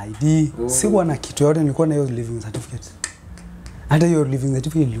 Sikuwa na ID, sikuwa na kitu yote, nilikuwa na hiyo living certificate. Hata hiyo living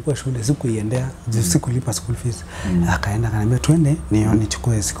certificate ilikuwa shule sikuiendea, sikulipa school fees. Akaenda akaniambia twende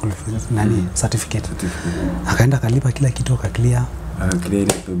nichukue school fees certificate. Akaenda akalipa kila kitu akaclear. Clear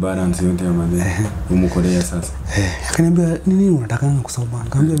the balance yote ya madeni. Umkorea sasa. Akaniambia nini unataka kusoma?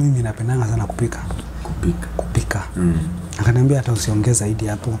 Nikamwambia mimi napendanga sana kupika. Kupika. Akaniambia hata usiongeze zaidi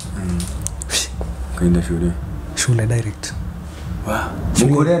hapo. Kaenda shule direct.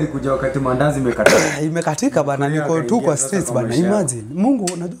 Mkorea alikuja wakati mandazi imekatika. Imekatika bana, niko tu kwa streets bana. Imagine.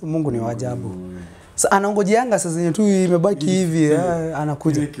 Unajua Mungu ni wa ajabu. Sasa anaongojeanga sasa zenye tu imebaki hivi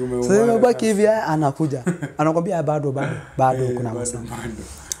anakuja. Sasa imebaki hivi anakuja. Anakuambia bado kuna masaa.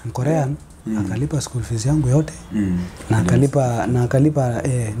 Mkorea akalipa school fees yangu yote. Na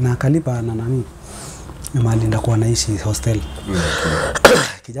akalipa na nani? Mahali ndakuwa naishi hostel.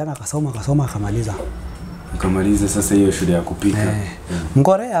 Kijana akasoma akamaliza. Ukamaliza sasa hiyo shule ya kupika.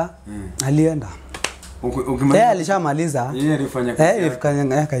 Mkorea alienda. Alishamaliza. Yeye alifanya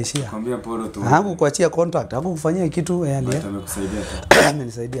kazi. Akaishia. Kwambia poro tu. Hakukuachia contract, hakukufanyia kitu alienda. Amekusaidia.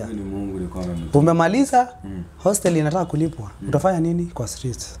 Amenisaidia. Ni Mungu alikuwa Umemaliza, hostel inataka kulipwa. Utafanya nini kwa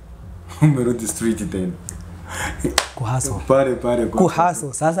streets? Umerudi street tena. Kuhaso. Pare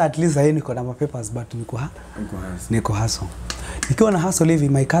kuhaso. Sasa at least hii niko na papers but niko haso. Nikiwa na hustle hivi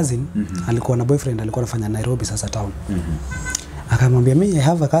my cousin alikuwa na boyfriend alikuwa anafanya Nairobi sasa town. Akamwambia mimi I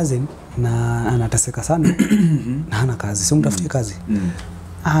have a cousin na anateseka sana na hana kazi. Si mtafutie kazi.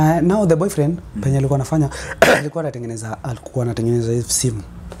 Now the boyfriend penye alikuwa anafanya alikuwa anatengeneza simu.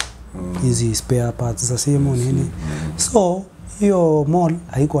 Hizi spare parts za simu nini. So hiyo mall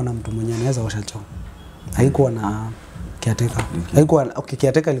haikuwa na mtu mwenye anaweza osha choo. Haikuwa na caretaker. Haikuwa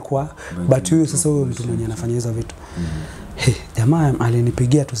caretaker ilikuwa but huyo sasa huyo mtu mwenye anafanya hizo vitu. Jamaa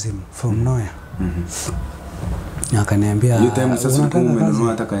alinipigia tu simu from nowhere. Akaniambia hiyo time sasa umenunua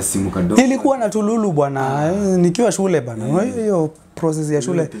hata ka simu kadogo. Ilikuwa na tululu bwana, nikiwa shule bwana. Hiyo process ya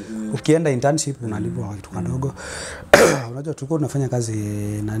shule ukienda internship unalipwa kitu kadogo. Unajua tulikuwa tunafanya kazi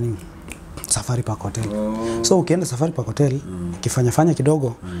nani? Safari Park Hotel. So ukienda Safari Park Hotel ukifanya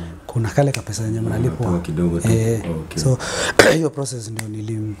kidogo kuna kale ka pesa yenye mnalipwa kidogo tu. So hiyo process ndio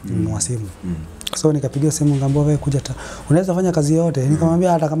nilinunua simu. So nikapigia simu ngambo wewe kuja unaweza fanya kazi yote.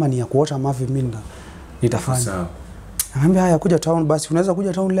 Nikamwambia hata kama ni ya kuosha mavi mimi nitafanya. Nikamwambia haya kuja town basi unaweza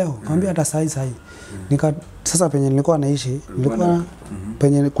kuja town leo. Nikamwambia hata saa hii. Sasa penye nilikuwa naishi nilikuwa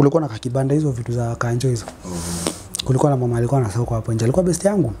penye kulikuwa na kakibanda hizo vitu za kanjo hizo. Kulikuwa na mama alikuwa anasauka hapo nje. Alikuwa best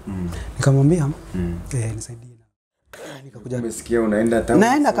yangu. Nikamwambia nisaidie. Nikakuja. Umesikia unaenda town.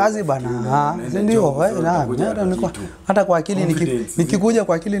 Naenda kazi bana. Ndio hata kwa akili nikikuja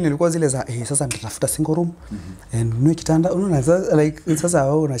kwa akili nilikuwa zile za sasa nitatafuta single room. Nunue kitanda. Unaona like sasa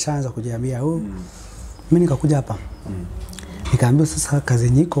wewe unashaanza kujiambia mimi nikakuja hapa. Nikaambiwa sasa kazi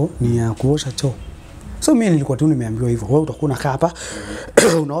nyiko ni ya kuosha choo. So mimi nilikuwa tu nimeambiwa hivyo. Wewe utakuwa unakaa hapa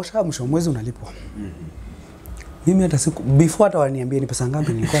unaosha mwisho mwezi unalipwa. Mimi hata siku before hata waniambie ni pesa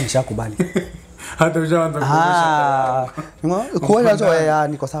ngapi nilikuwa nishakubali. Hata ushaanza kuosha. Kuosha choo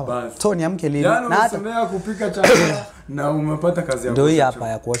niko sawa. So niamke lini? Na hata unasomea kupika chakula na umepata kazi ya ndio hii hapa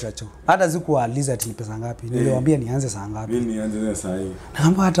ya kuosha choo. Hata sikuuliza ati pesa ngapi. Niliwaambia nianze saa ngapi. Mimi nianze saa hii.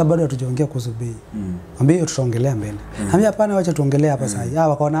 Naomba hata bado hatujaongea kuhusu bei. Ambia hiyo tutaongelea mbele. Ambia hapana wacha tuongelee hapa saa hii.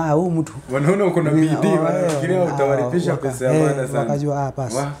 Wakaona huyu mtu. Wanaona uko na bidii wanafikiria utawalipisha pesa ya maana sana. Wakajua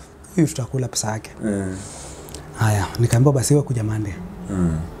basi. Huyu tutakula pesa yake. Haya, nikaambiwa basi wewe kuja Monday.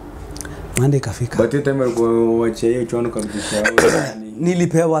 Monday ikafika. But hiyo time alikuwa wacha hiyo chuano kabisa.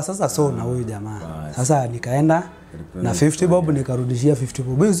 Nilipewa sasa so na huyu jamaa. Sasa nikaenda na 50 bob nikarudishia 50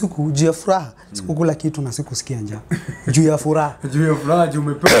 bob. Hiyo siku juu ya furaha, sikukula kitu na sikusikia njaa. Juu ya furaha. Juu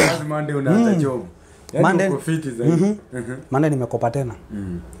umepewa kazi Monday unaanza job. Monday uko fit zaidi. Monday nimekopa tena.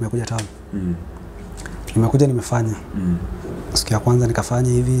 Nimekuja town. Nimekuja nimefanya. Siku ya kwanza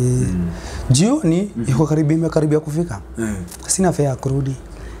nikafanya hivi. Jioni iko karibia kufika. Sina fare ya kurudi.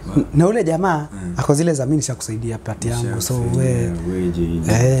 Na ule jamaa ako zile za mimi nishakusaidia pati yangu. So wewe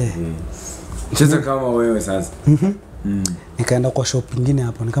cheza kama wewe sasa. Nikaenda kwa shop nyingine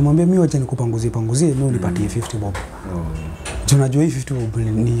hapo. Nikamwambia mimi wacha nikupanguzie mimi unipatie 50 bob. Tunajua hii 50 bob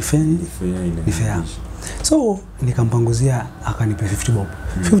ni fair. So nikampanguzia akanipa 50 bob.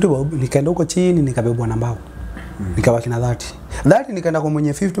 50 bob nikaenda huko chini nikabebwa na mbao. Nikabaki na 30 nikaenda kwa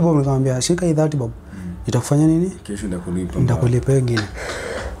mwenye 50 bob nikamwambia shika hii 30 bob. Itakufanya nini? Kesho ndakulipa. Ndakulipa wengine.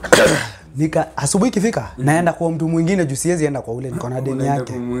 Asubuhi ikifika naenda kwa mtu mwingine juu siwezi enda kwa ule niko na deni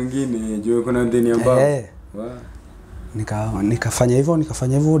yake. Kwa mwingine juu uko na deni ambao. Nikafanya hivyo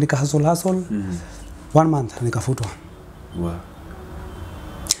nika hustle. 1 month nikafutwa.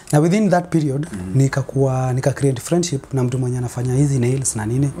 Na within that period nika create friendship na mtu mwenye anafanya hizi nails na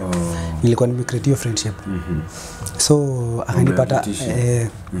nini. Nilikuwa nimecreate hiyo friendship. So akanipata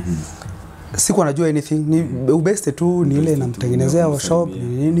siku anajua anything ni ubeste tu ni ile namtengenezea wa shop ni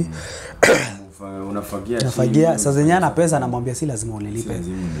nini. Unafagia sasa zenyana pesa namwambia si lazima unilipe.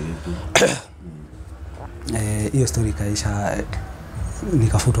 Hiyo story kaisha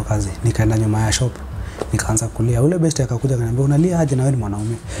nikafutwa kazi nikaenda nyuma ya shop nikaanza kulia. Ule best akakuja akaniambia unalia aje na wewe ni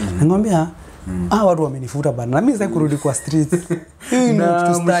mwanaume. Nikamwambia watu wamenifuta bana na mimi sasa kurudi kwa streets. Hii ni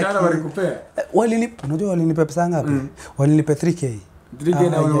mshahara walikupea. Walinipa unajua walinipa pesa ngapi? Walinipa 3k. 3k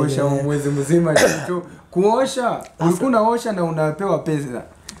na unaosha mwezi mzima kuosha. Ulikuwa unaosha na unapewa pesa.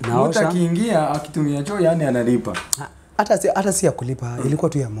 Na mtu akiingia akitumia choo yani analipa. Hata si ya kulipa ilikuwa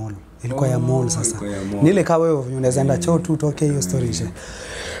tu ya mall. Ilikuwa ya mall sasa. Nile kama wewe unaweza enda choo tu toke hiyo story ishe.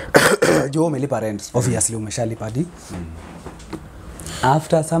 Jo umelipa rent obviously umeshalipa hadi.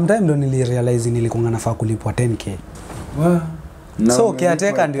 After some time ndo nilirealize nilikuwa nafaa kulipwa 10k. So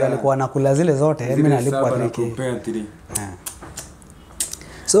caretaker ndio alikuwa anakula zile zote mimi nalipwa 3k.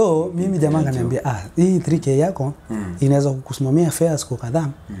 So mimi jamaa kaniambia hii 3k yako inaweza kukusimamia fare siku kadhaa.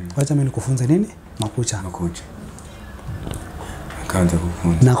 Wacha mimi nikufunze nini? Makucha. Kaanza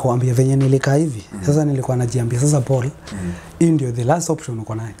kufunza. Na kuambia venye nilikaa hivi. Sasa nilikuwa najiambia sasa Paul, hii ndio the last option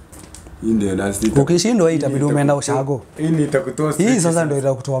uko nayo. Hii ndio last. Ukishindwa hii itabidi umeenda ushago. Hii itakutoa. Hii sasa ndio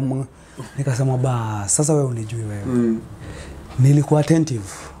itakutoa. Nikasema sasa wewe unijui wewe. Nilikuwa attentive.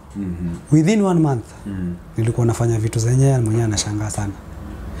 Within 1 month nilikuwa nafanya vitu zenyewe mwenyewe anashangaa sana.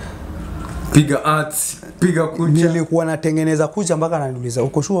 Piga arts, piga kucha. Nilikuwa natengeneza kucha mpaka ananiuliza,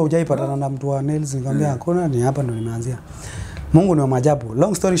 "Uko sure hujaipatana na mtu wa nails?" Nikamwambia, "Hakuna, ni hapa ndo nimeanzia." Mungu ni wa maajabu.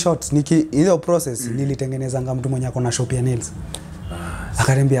 Long story short, hiyo process nilitengeneza mtu mwenye ako na shop ya nails.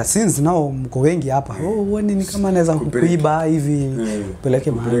 Akaniambia, "Since now mko wengi hapa, wewe ni kama naweza kukuiba hivi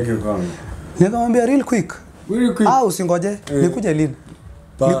peleke mahali." Nikamwambia, "Real quick." Usingoje, nikuje lini?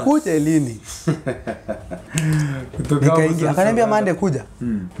 Nikuje lini? Nikaingia, akaniambia Monday kuja.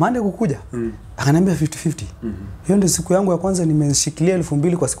 Monday kukuja. Akaniambia 50-50. Hiyo ndio siku yangu ya kwanza nimeshikilia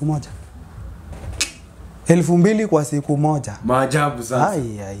 2000 kwa siku moja. 2000 kwa siku moja. Maajabu sasa.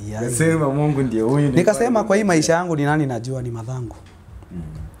 Nasema Mungu ndiye huyu. Nikasema kwa hii maisha yangu ni nani najua ni madhangu.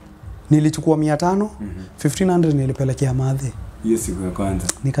 Nilichukua 500, 1500 nilipelekea madhe. Hiyo siku ya kwanza.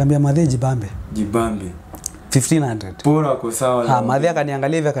 Nikamwambia madhe jibambe. 1500. Bora kwa sawa. Madhe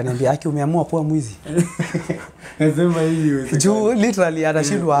akaniangalia hivi akaniambia, "Aki umeamua kuwa mwizi." Nasema hivi. Juu literally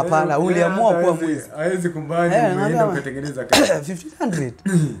anashindwa hapana, uliamua kuwa mwizi. Hawezi kumbali umeenda ukatengeneza kazi. 1500.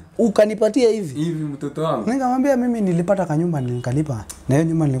 Ukanipatia hivi. Hivi mtoto wangu. Nikamwambia mimi nilipata kanyumba nikalipa. Na hiyo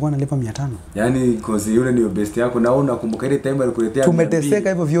nyumba nilikuwa nalipa 500. Yaani cause yule ndio best yako na unakumbuka ile time alikuletea. Tumeteseka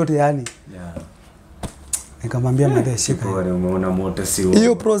hivyo vyote yani. Yeah. Nikamwambia madhe shika. Umeona moto si huo.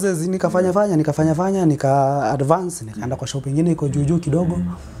 Hiyo process nikafanya nika advance nikaenda kwa shop nyingine iko juu kidogo.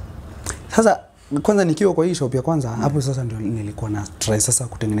 Sasa kwanza nikiwa kwa hii shop ya kwanza hapo sasa ndio nilikuwa na try sasa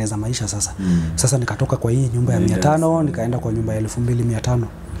kutengeneza maisha sasa. Sasa nikatoka kwa hii nyumba ya 500 nikaenda kwa nyumba ya 2500.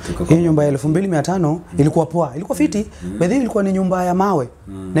 Hii nyumba ya 2500 ilikuwa poa, ilikuwa fiti. Baadhi ilikuwa ni nyumba ya mawe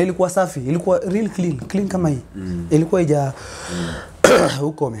na ilikuwa safi, ilikuwa real clean kama hii. Ilikuwa ija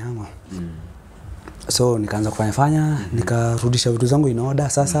huko mehangwa. So nikaanza kufanya nikarudisha vitu zangu in order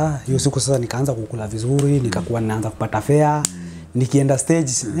sasa. Hiyo siku sasa nikaanza kukula vizuri, nikakuwa naanza kupata fare, nikienda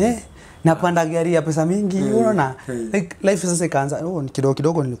stage napanda gari ya pesa mingi, unaona? Like life sasa ikaanza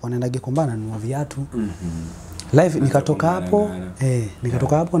kidogo nilikuwa naenda Gikomba na nunua viatu. Life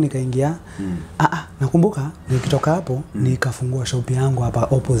nikatoka hapo nikaingia nakumbuka nikitoka hapo nikafungua shop yangu hapa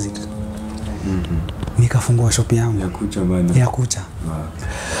opposite. Nikafungua shop yangu ya kucha.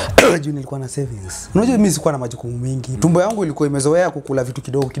 Juu nilikuwa na savings. Unajua mimi sikuwa na majukumu mengi. Tumbo yangu ilikuwa imezoea kukula vitu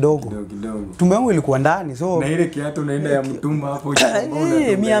kidogo. Tumbo yangu ilikuwa ndani. So na ile kiatu unaenda ya mtumba hapo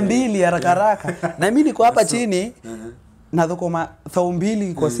 200 haraka. Na mimi niko hapa chini. Na dhokoma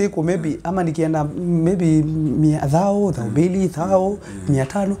 200 kwa siku maybe ama nikienda maybe 100, 200,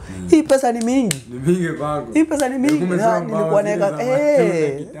 500. Hii pesa ni mingi. Ni mingi kwangu. Hii pesa ni mingi. Nilikuwa naweka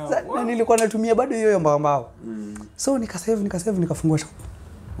na nilikuwa natumia bado hiyo mbao. So nikasave nikafungua shop.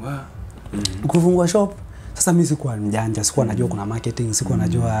 Kufungua shop. Sasa mimi sikuwa mjanja, sikuwa najua kuna marketing, sikuwa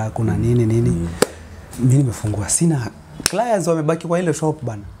najua kuna nini. Mimi nimefungua sina clients wamebaki kwa ile shop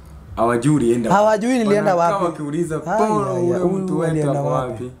bana. Hawajui nilienda wapi. Kama kiuliza ule mtu wetu hapo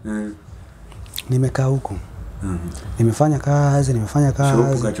wapi? Nimekaa huko. Nimefanya kazi.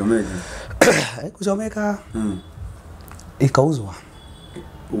 Shop kachomeka. Kuchomeka. Ikauzwa.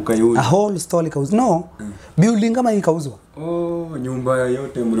 Ukaiuza. A whole store ikauzwa. No. Building kama ikauzwa. Nyumba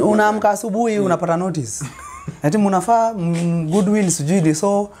yote unaamka asubuhi unapata notice. Ati mnafaa goodwill sijui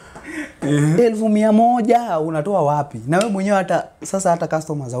so 1100 unatoa wapi? Na wewe mwenyewe hata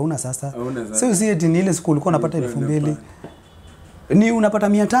customers hauna sasa. Sio eti ni ile siku ulikuwa unapata 2000. Ni unapata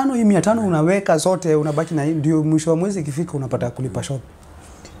 500, hii 500 unaweka zote unabaki na ndio mwisho wa mwezi ikifika unapata kulipa shop.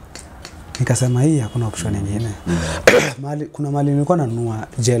 Nikasema hii hakuna option nyingine. Kuna mali nilikuwa nanunua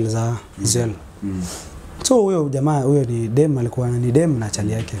gel. So huyo jamaa ni dem alikuwa ni dem na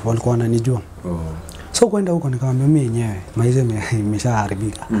chali yake walikuwa wananijua. So kwenda huko nikamwambia mimi yenyewe maisha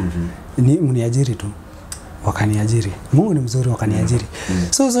imeshaharibika. Ni mniajiri tu. Wakaniajiri. Mungu ni mzuri wakaniajiri.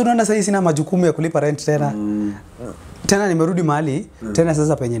 So unaona sasa sina majukumu ya kulipa rent tena. Tena nimerudi mahali tena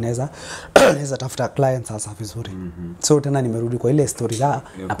sasa penye naweza tafuta clients sasa vizuri. So tena nimerudi kwa ile story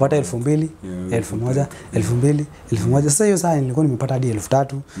napata 2000, 1000, 2000, 1000. Sasa hiyo saa nilikuwa nimepata hadi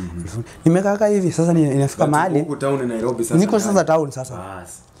 3000. Nimekaa hivi sasa inafika mahali huko town Nairobi sasa. Niko sasa town sasa.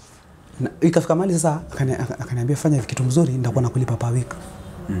 Ikafika mahali sasa akaniambia fanya hivi kitu mzuri nitakuwa nakulipa per week.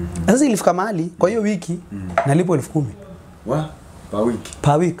 Sasa ilifika mahali kwa hiyo wiki nalipo 10,000.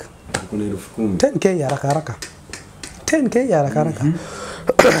 Per week. Kuna 10,000. 10k haraka. 10k haraka.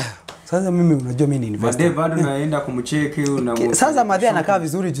 Sasa mimi unajua mimi ni investor. Madhe bado naenda kumcheki sasa madhe anakaa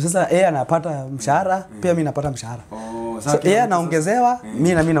vizuri juu sasa yeye anapata mshahara pia mimi napata mshahara. Sasa yeye anaongezewa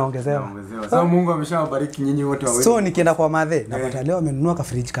mimi naongezewa. Sasa Mungu ameshawabariki nyinyi wote wawili. So nikienda kwa madhe napata leo amenunua ka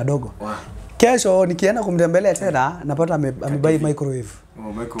fridge kadogo. Kesho nikienda kumtembelea tena napata amebuy microwave.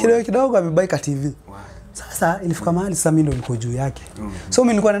 Kidogo amebuy ka TV. Sasa ilifika mahali sasa mimi ndo nilikuwa juu yake. So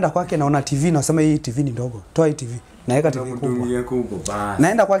mimi nilikuwa naenda kwake naona TV nasema hii TV ni ndogo. Toa hii TV. Naweka TV kubwa.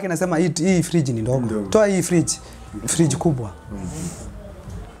 Naenda kwake nasema hii fridge ni ndogo. Toa hii fridge kubwa.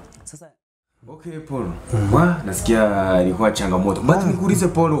 Sasa okay Polo. Nasikia ilikuwa changamoto. But nikuulize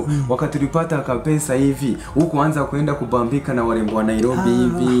Polo, wakati ulipata kapesa hivi, hukuanza kuenda kubambika na walembo wa Nairobi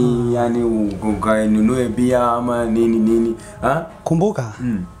hivi, yani ukanunue bia ama nini? Kumbuka.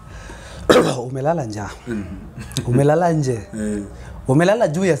 Umelala njaa. Umelala nje. Umelala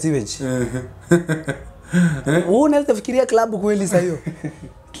juu ya sewage. Unaweza fikiria klabu kweli sasa hiyo.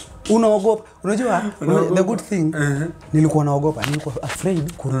 Unaogopa. Unajua the good thing nilikuwa naogopa, nilikuwa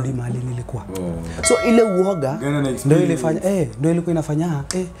afraid kurudi mahali nilikuwa. So ile uoga ndio ilikuwa inafanya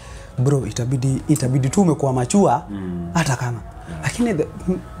bro itabidi tu umekuwa machua hata kama. Lakini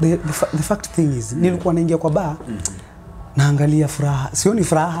the fact thing is nilikuwa naingia kwa bar naangalia furaha. Sioni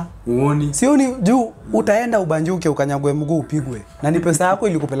furaha. Uoni? Sioni juu utaenda ubanjuke ukanyagwe mguu upigwe. Na ni pesa yako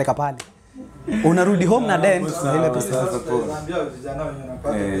ilikupeleka pale. Unarudi home na dent na ile pesa yako.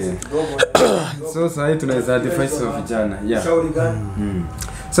 So sasa tunaweza advice wa vijana. Yeah. Shauri gani?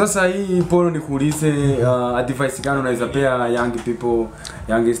 Sasa hii Polo nikuulize advice gani unaweza pea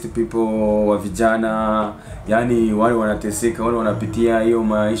youngest people wa vijana, yani wale wanateseka, wale wanapitia hiyo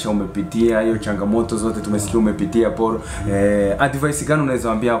maisha umepitia, hiyo changamoto zote tumesikia umepitia Polo. Advice gani unaweza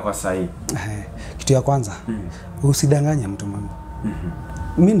waambia kwa sasa hii? Kitu ya kwanza, usidanganye mtu mama.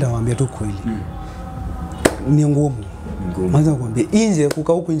 Mimi ndawaambia tu kweli. Ni ngumu. Mwanzo kwambia nje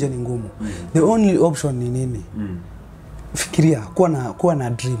kukaa huko nje ni ngumu. The only option ni nini? Fikiria kuwa na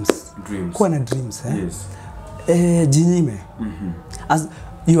dreams. Kuwa na dreams Yes. Jinyime. As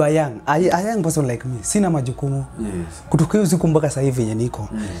you are young, a young person like me, sina majukumu. Yes. Kutoka usiku mpaka sasa hivi yenye niko.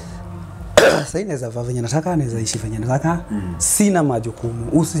 Sasa inaweza vaa venye nataka, naweza ishi venye nataka. Sina majukumu.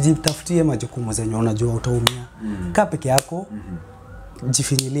 Usijitafutie majukumu zenye unajua utaumia. Kaa peke yako.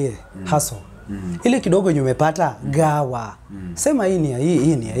 Jifinyilie hustle. Ile kidogo yenye umepata gawa. Sema hii ni hii.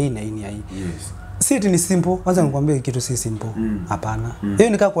 Yes. Si eti ni simple. Kwanza nikwambie kitu si simple. Hapana. Hiyo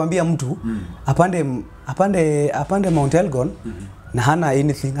nikaa kuambia mtu apande Mount Elgon na hana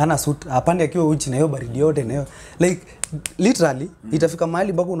anything, hana suit, apande akiwa uchi na hiyo baridi yote na hiyo. Like literally itafika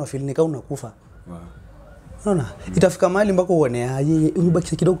mahali mpaka una feel nika unakufa. Unaona? Itafika mahali mpaka uone yeye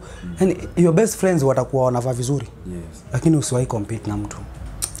unibaki kidogo. Yani your best friends watakuwa wanavaa vizuri. Yes. Lakini usiwahi compete na mtu.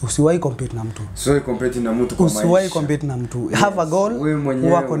 Usiwahi compete na mtu. Usiwahi compete na mtu kwa maisha. Usiwahi compete na mtu. Yes. Have a goal,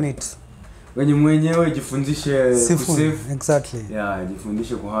 work on it. Mwenyewe jifundishe kusave. Exactly. Yeah,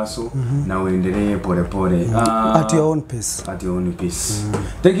 jifundishe kuhustle na uendelee pole. At your own pace. At your own pace.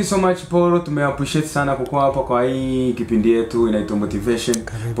 Thank you so much Polo, tumeappreciate sana kukuwa hapa kwa hii kipindi yetu inaitwa Motivation.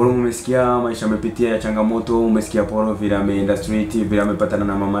 Polo, umesikia maisha amepitia ya changamoto, umesikia Polo vile ameenda street, vile amepatana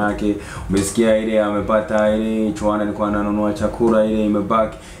na mama yake, umesikia ile amepata ile chuana alikuwa ananunua chakula ile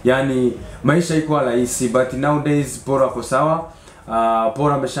imebaki. Yani maisha iko rahisi, but nowadays Polo ako sawa.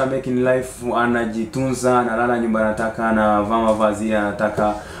 Polo amesha making life, anajitunza, analala nyumba anataka, anavaa mavazi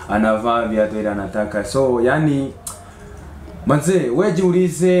anataka, anavaa viatu ile anataka. So yani manze, wewe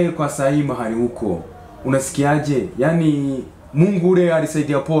jiulize kwa sahi mahali huko unasikiaje? Yani Mungu ule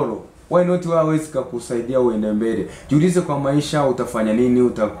alisaidia Polo, why not wewe hawezi kukusaidia uende mbele? Jiulize kwa maisha utafanya nini,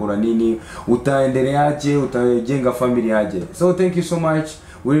 utakula nini, utaendeleaje, utajenga familia aje? So thank you so much.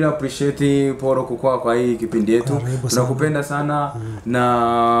 We really appreciate Polo kwa hii kipindi yetu. Tunakupenda sana na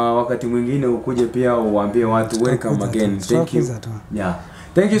wakati mwingine ukuje pia uambie watu welcome again. Thank you. Yeah.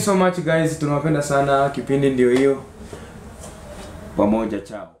 Thank you so much guys. Tunawapenda sana. Kipindi ndio hiyo. Pamoja,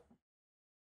 chao.